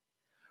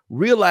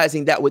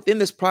 Realizing that within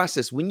this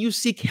process, when you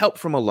seek help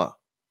from Allah,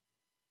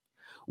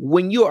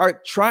 when you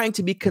are trying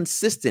to be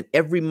consistent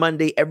every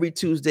Monday, every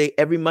Tuesday,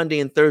 every Monday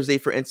and Thursday,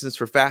 for instance,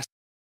 for fasting,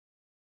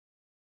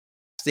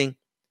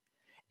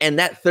 and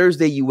that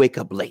Thursday you wake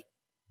up late,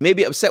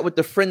 maybe upset with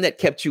the friend that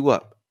kept you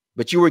up,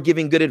 but you were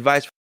giving good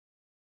advice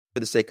for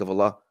the sake of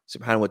Allah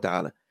subhanahu wa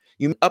ta'ala.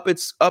 You up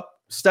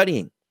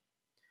studying.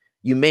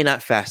 You may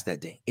not fast that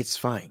day. It's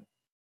fine.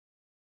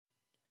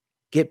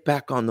 Get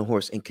back on the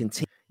horse and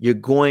continue. You're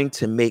going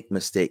to make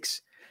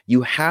mistakes.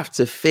 You have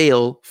to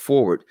fail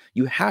forward.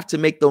 You have to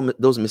make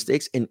those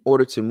mistakes in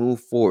order to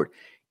move forward.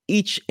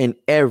 Each and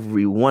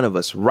every one of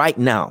us right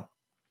now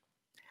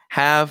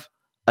have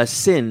a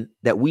sin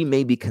that we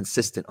may be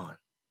consistent on.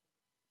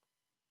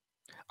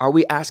 Are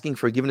we asking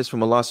forgiveness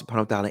from Allah subhanahu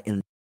wa ta'ala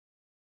in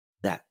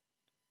that?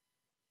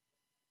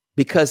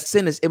 Because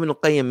sin, as Ibn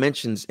al-Qayyim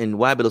mentions in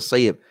Wabil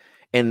al-Sayyib,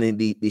 and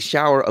the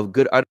shower of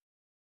good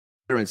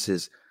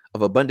utterances,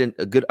 of abundant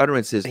good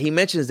utterances, he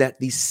mentions that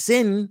the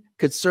sin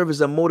could serve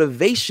as a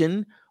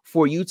motivation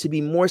for you to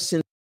be more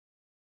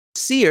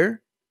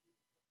sincere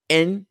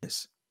in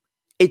this.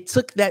 It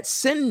took that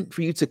sin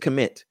for you to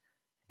commit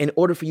in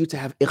order for you to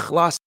have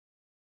ikhlas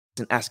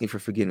in asking for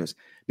forgiveness.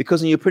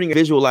 Because when you're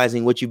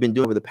visualizing what you've been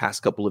doing over the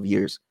past couple of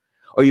years,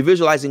 or you're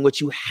visualizing what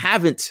you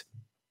haven't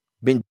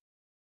been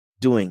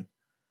doing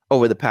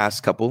over the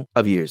past couple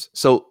of years.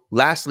 So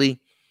lastly,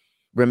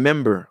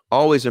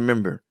 always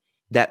remember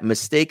that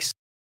mistakes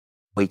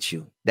await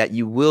you, that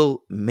you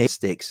will make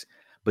mistakes,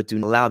 but do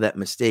not allow that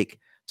mistake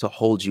to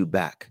hold you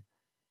back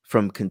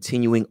from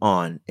continuing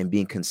on and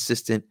being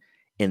consistent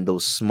in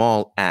those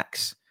small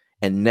acts,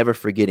 and never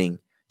forgetting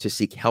to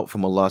seek help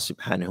from Allah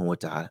subhanahu wa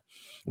ta'ala.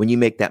 When you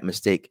make that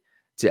mistake,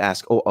 to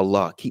ask, oh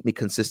Allah, keep me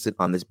consistent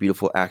on this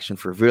beautiful action,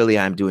 for verily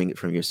I'm doing it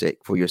for your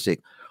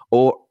sake.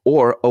 Or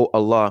oh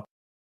Allah,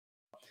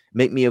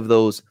 make me of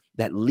those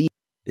that leave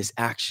this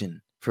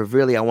action, for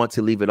verily I want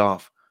to leave it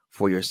off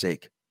for your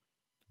sake.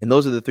 And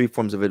those are the 3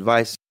 forms of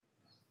advice: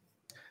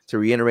 to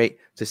reiterate,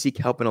 to seek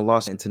help in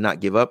Allah and to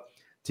not give up,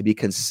 to be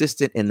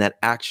consistent in that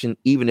action,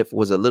 even if it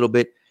was a little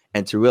bit,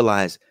 and to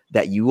realize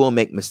that you will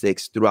make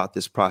mistakes throughout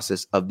this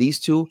process of these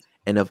 2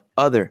 and of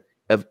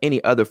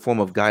any other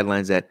form of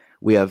guidelines that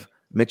we have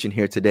mentioned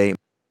here today.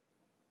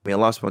 May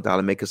Allah subhanahu wa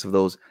ta'ala make us of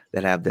those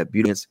that have that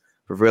beauty,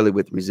 for verily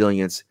with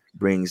resilience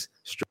brings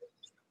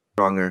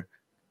stronger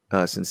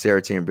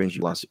sincerity and brings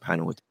you Allah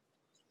subhanahu wa ta'ala.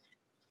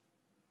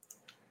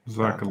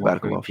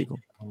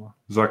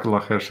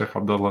 Jazakallah khair, Sheikh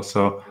Abdullah.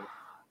 So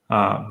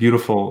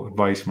beautiful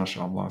advice,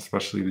 mashallah,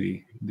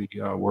 especially the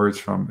words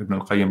from Ibn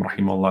al-Qayyim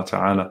rahimahullah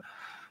ta'ala.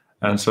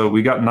 And so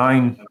we got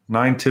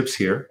nine tips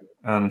here,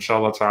 and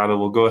inshallah ta'ala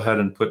we'll go ahead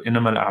and put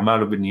innamal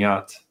a'malu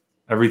binniyat.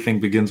 Everything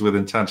begins with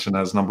intention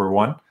as number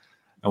 1.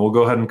 And we'll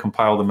go ahead and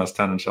compile them as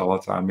 10,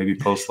 inshallah ta'ala. Maybe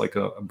post like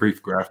a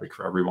brief graphic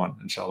for everyone,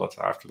 inshallah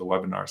ta'ala, after the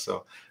webinar.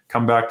 So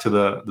come back to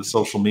the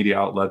social media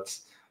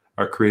outlets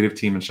our creative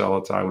team,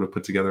 inshallah ta'ala, would have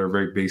put together a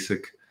very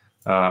basic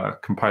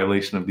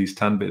compilation of these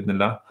 10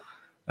 bi'idhnillah.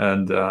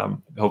 And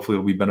hopefully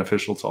it'll be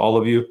beneficial to all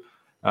of you.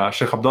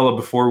 Sheikh Abdullah,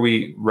 before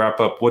we wrap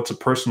up, what's a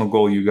personal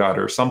goal you got,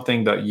 or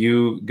something that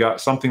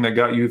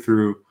got you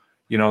through,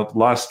 the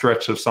last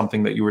stretch of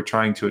something that you were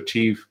trying to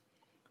achieve?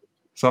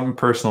 Something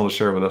personal to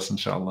share with us,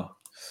 inshallah.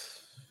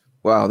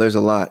 Wow, there's a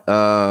lot.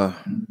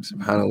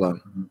 SubhanAllah,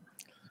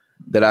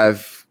 that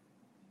I've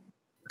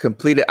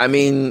completed. I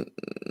mean,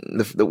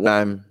 the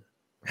I'm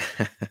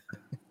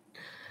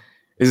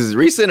is this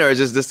recent or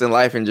just in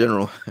life in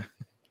general?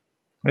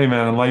 Hey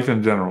man, in life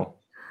in general.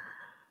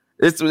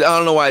 I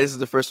don't know why this is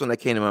the first one that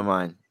came to my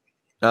mind.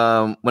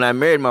 When I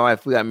married my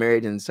wife, we got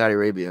married in Saudi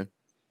Arabia,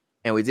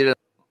 and we did it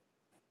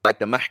like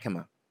the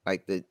mahkama,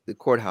 like the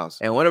courthouse.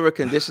 And one of our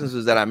conditions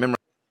was that I memorized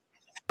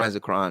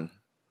the Quran.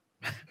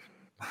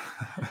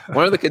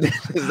 One of the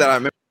conditions is that I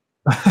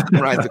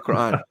memorized the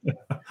Quran.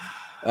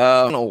 I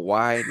don't know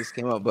why this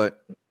came up,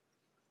 but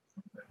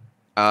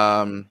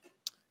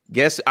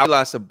guess I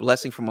lost a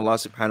blessing from Allah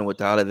subhanahu wa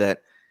ta'ala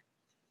that,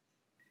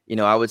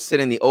 I would sit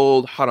in the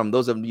old haram.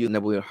 Those of you who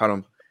never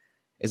haram,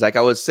 it's like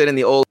I would sit in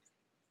the old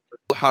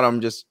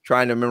haram just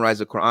trying to memorize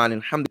the Quran.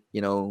 And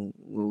alhamdulillah,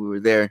 we were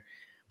there.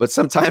 But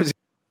sometimes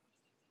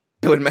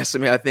it would mess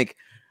with me. I think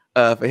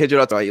for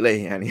hijrah to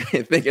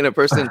ilayhi, thinking a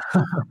person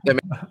that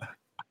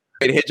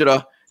made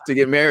hijrah to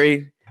get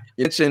married,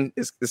 intention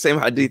is the same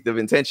hadith of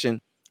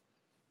intention.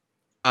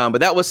 But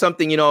that was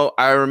something,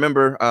 I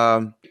remember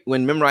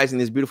when memorizing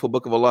this beautiful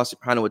book of Allah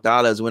subhanahu wa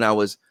ta'ala is when I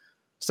was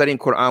studying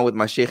Quran with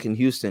my sheikh in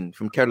Houston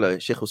from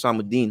Kerala, Sheikh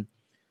Husamuddin.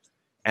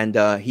 And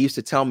he used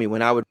to tell me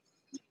when I would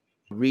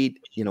read,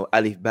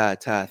 alif, ba,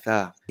 ta,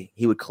 tha,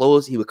 he would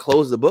close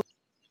the book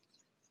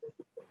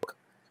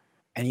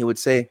and he would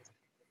say,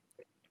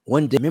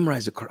 one day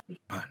memorize the Quran.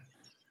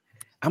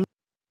 I'm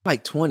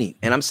like 20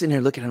 and I'm sitting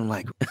here looking at him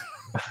like,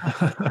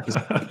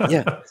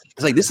 yeah.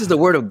 It's like, this is the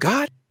word of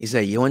God. He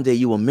said, yeah, one day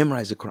you will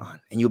memorize the Quran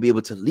and you'll be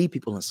able to lead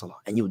people in salah.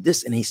 And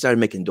and he started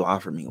making dua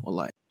for me.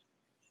 Wallahi.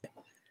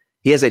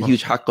 He has that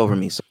huge haqq over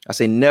me. So I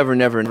say, never,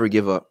 never, never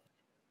give up.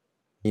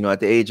 At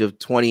the age of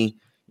 20,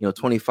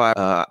 25,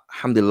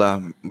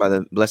 alhamdulillah, by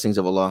the blessings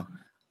of Allah,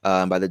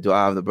 by the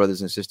dua of the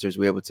brothers and sisters,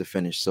 we're able to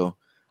finish. So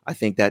I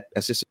think that,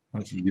 as Sister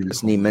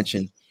Tasneem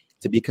mentioned,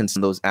 to be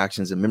concerned those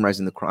actions and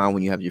memorizing the Quran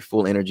when you have your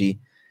full energy,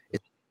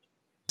 it's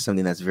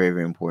something that's very,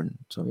 very important.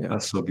 So yeah.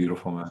 That's so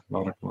beautiful, man.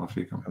 Barakallahu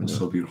feekum. It's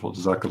so beautiful.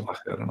 Jazakallah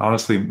khair. And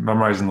honestly,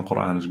 memorizing the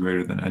Quran is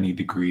greater than any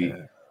degree,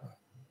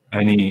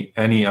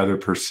 any other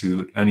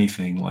pursuit,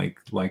 anything like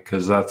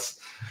because that's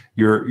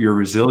your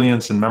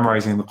resilience in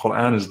memorizing the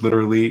Quran is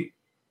literally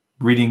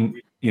reading,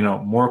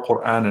 more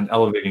Quran and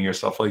elevating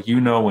yourself. Like,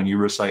 when you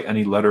recite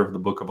any letter of the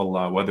book of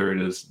Allah, whether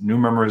it is new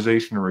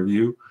memorization or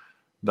review,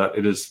 that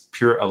it is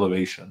pure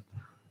elevation.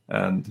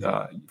 And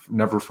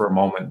never for a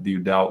moment do you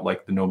doubt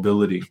the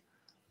nobility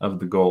of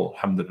the goal.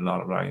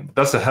 Alhamdulillah, right?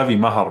 That's a heavy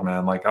mahar,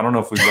 man. I don't know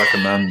if we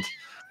recommend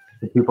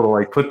people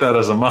to put that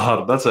as a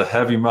mahar. That's a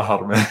heavy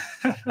mahar, man.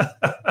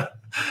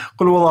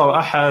 Qul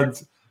wallahu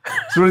ahad,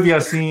 Surah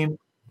Yasin.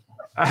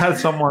 I had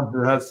someone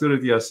who had Surah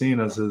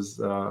Yasin as his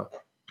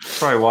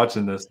probably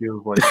watching this. He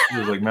was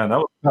like, man, that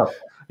was tough.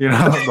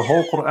 The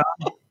whole Quran.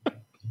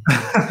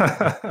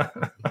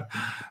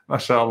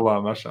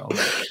 Mashallah.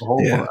 The whole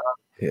Quran.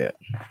 Yeah.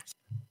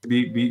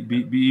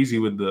 Be easy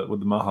with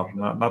the mahar,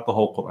 not the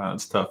whole Quran.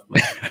 It's tough.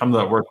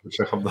 Alhamdulillah, work with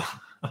Sheikh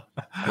Abdullah.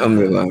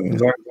 Alhamdulillah.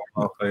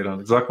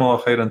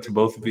 Jazakumullah khairan to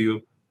both of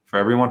you, for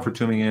everyone for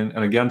tuning in.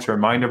 And again, to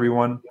remind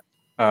everyone,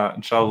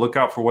 inshallah, look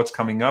out for what's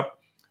coming up.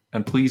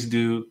 And please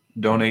do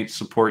donate,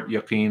 support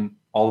Yaqeen,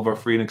 all of our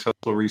free and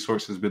accessible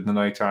resources.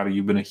 Bidnillah ta'ala,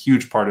 you've been a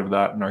huge part of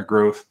that in our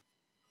growth.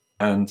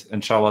 And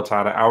inshallah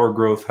ta'ala, our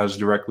growth has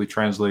directly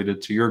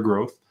translated to your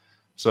growth.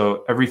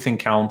 So everything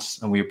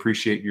counts, and we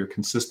appreciate your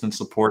consistent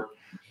support,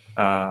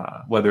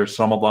 whether it's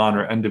Ramadan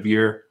or end of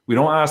year. We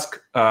don't ask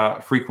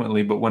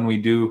frequently, but when we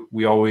do,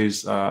 we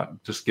always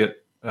just get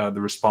the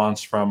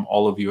response from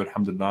all of you,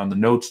 alhamdulillah. And the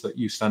notes that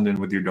you send in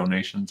with your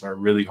donations are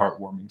really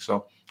heartwarming.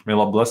 So may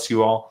Allah bless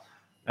you all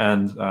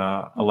and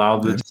allow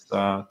this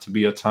to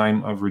be a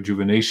time of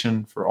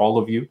rejuvenation for all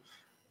of you.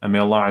 And may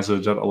Allah Azza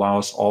wa Jal allow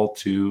us all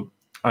to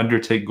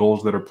undertake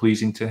goals that are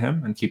pleasing to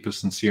Him and keep us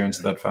sincere and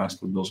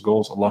steadfast with those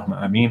goals.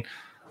 Allahumma ameen.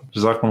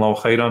 Jazakumullahu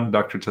khairan.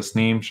 Dr.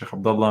 Tasneem, Sheikh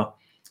Abdullah,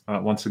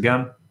 once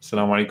again,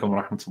 Assalamu alaikum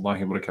wa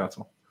rahmatullahi wa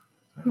barakatuh.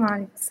 Wa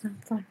alaikum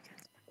assalam.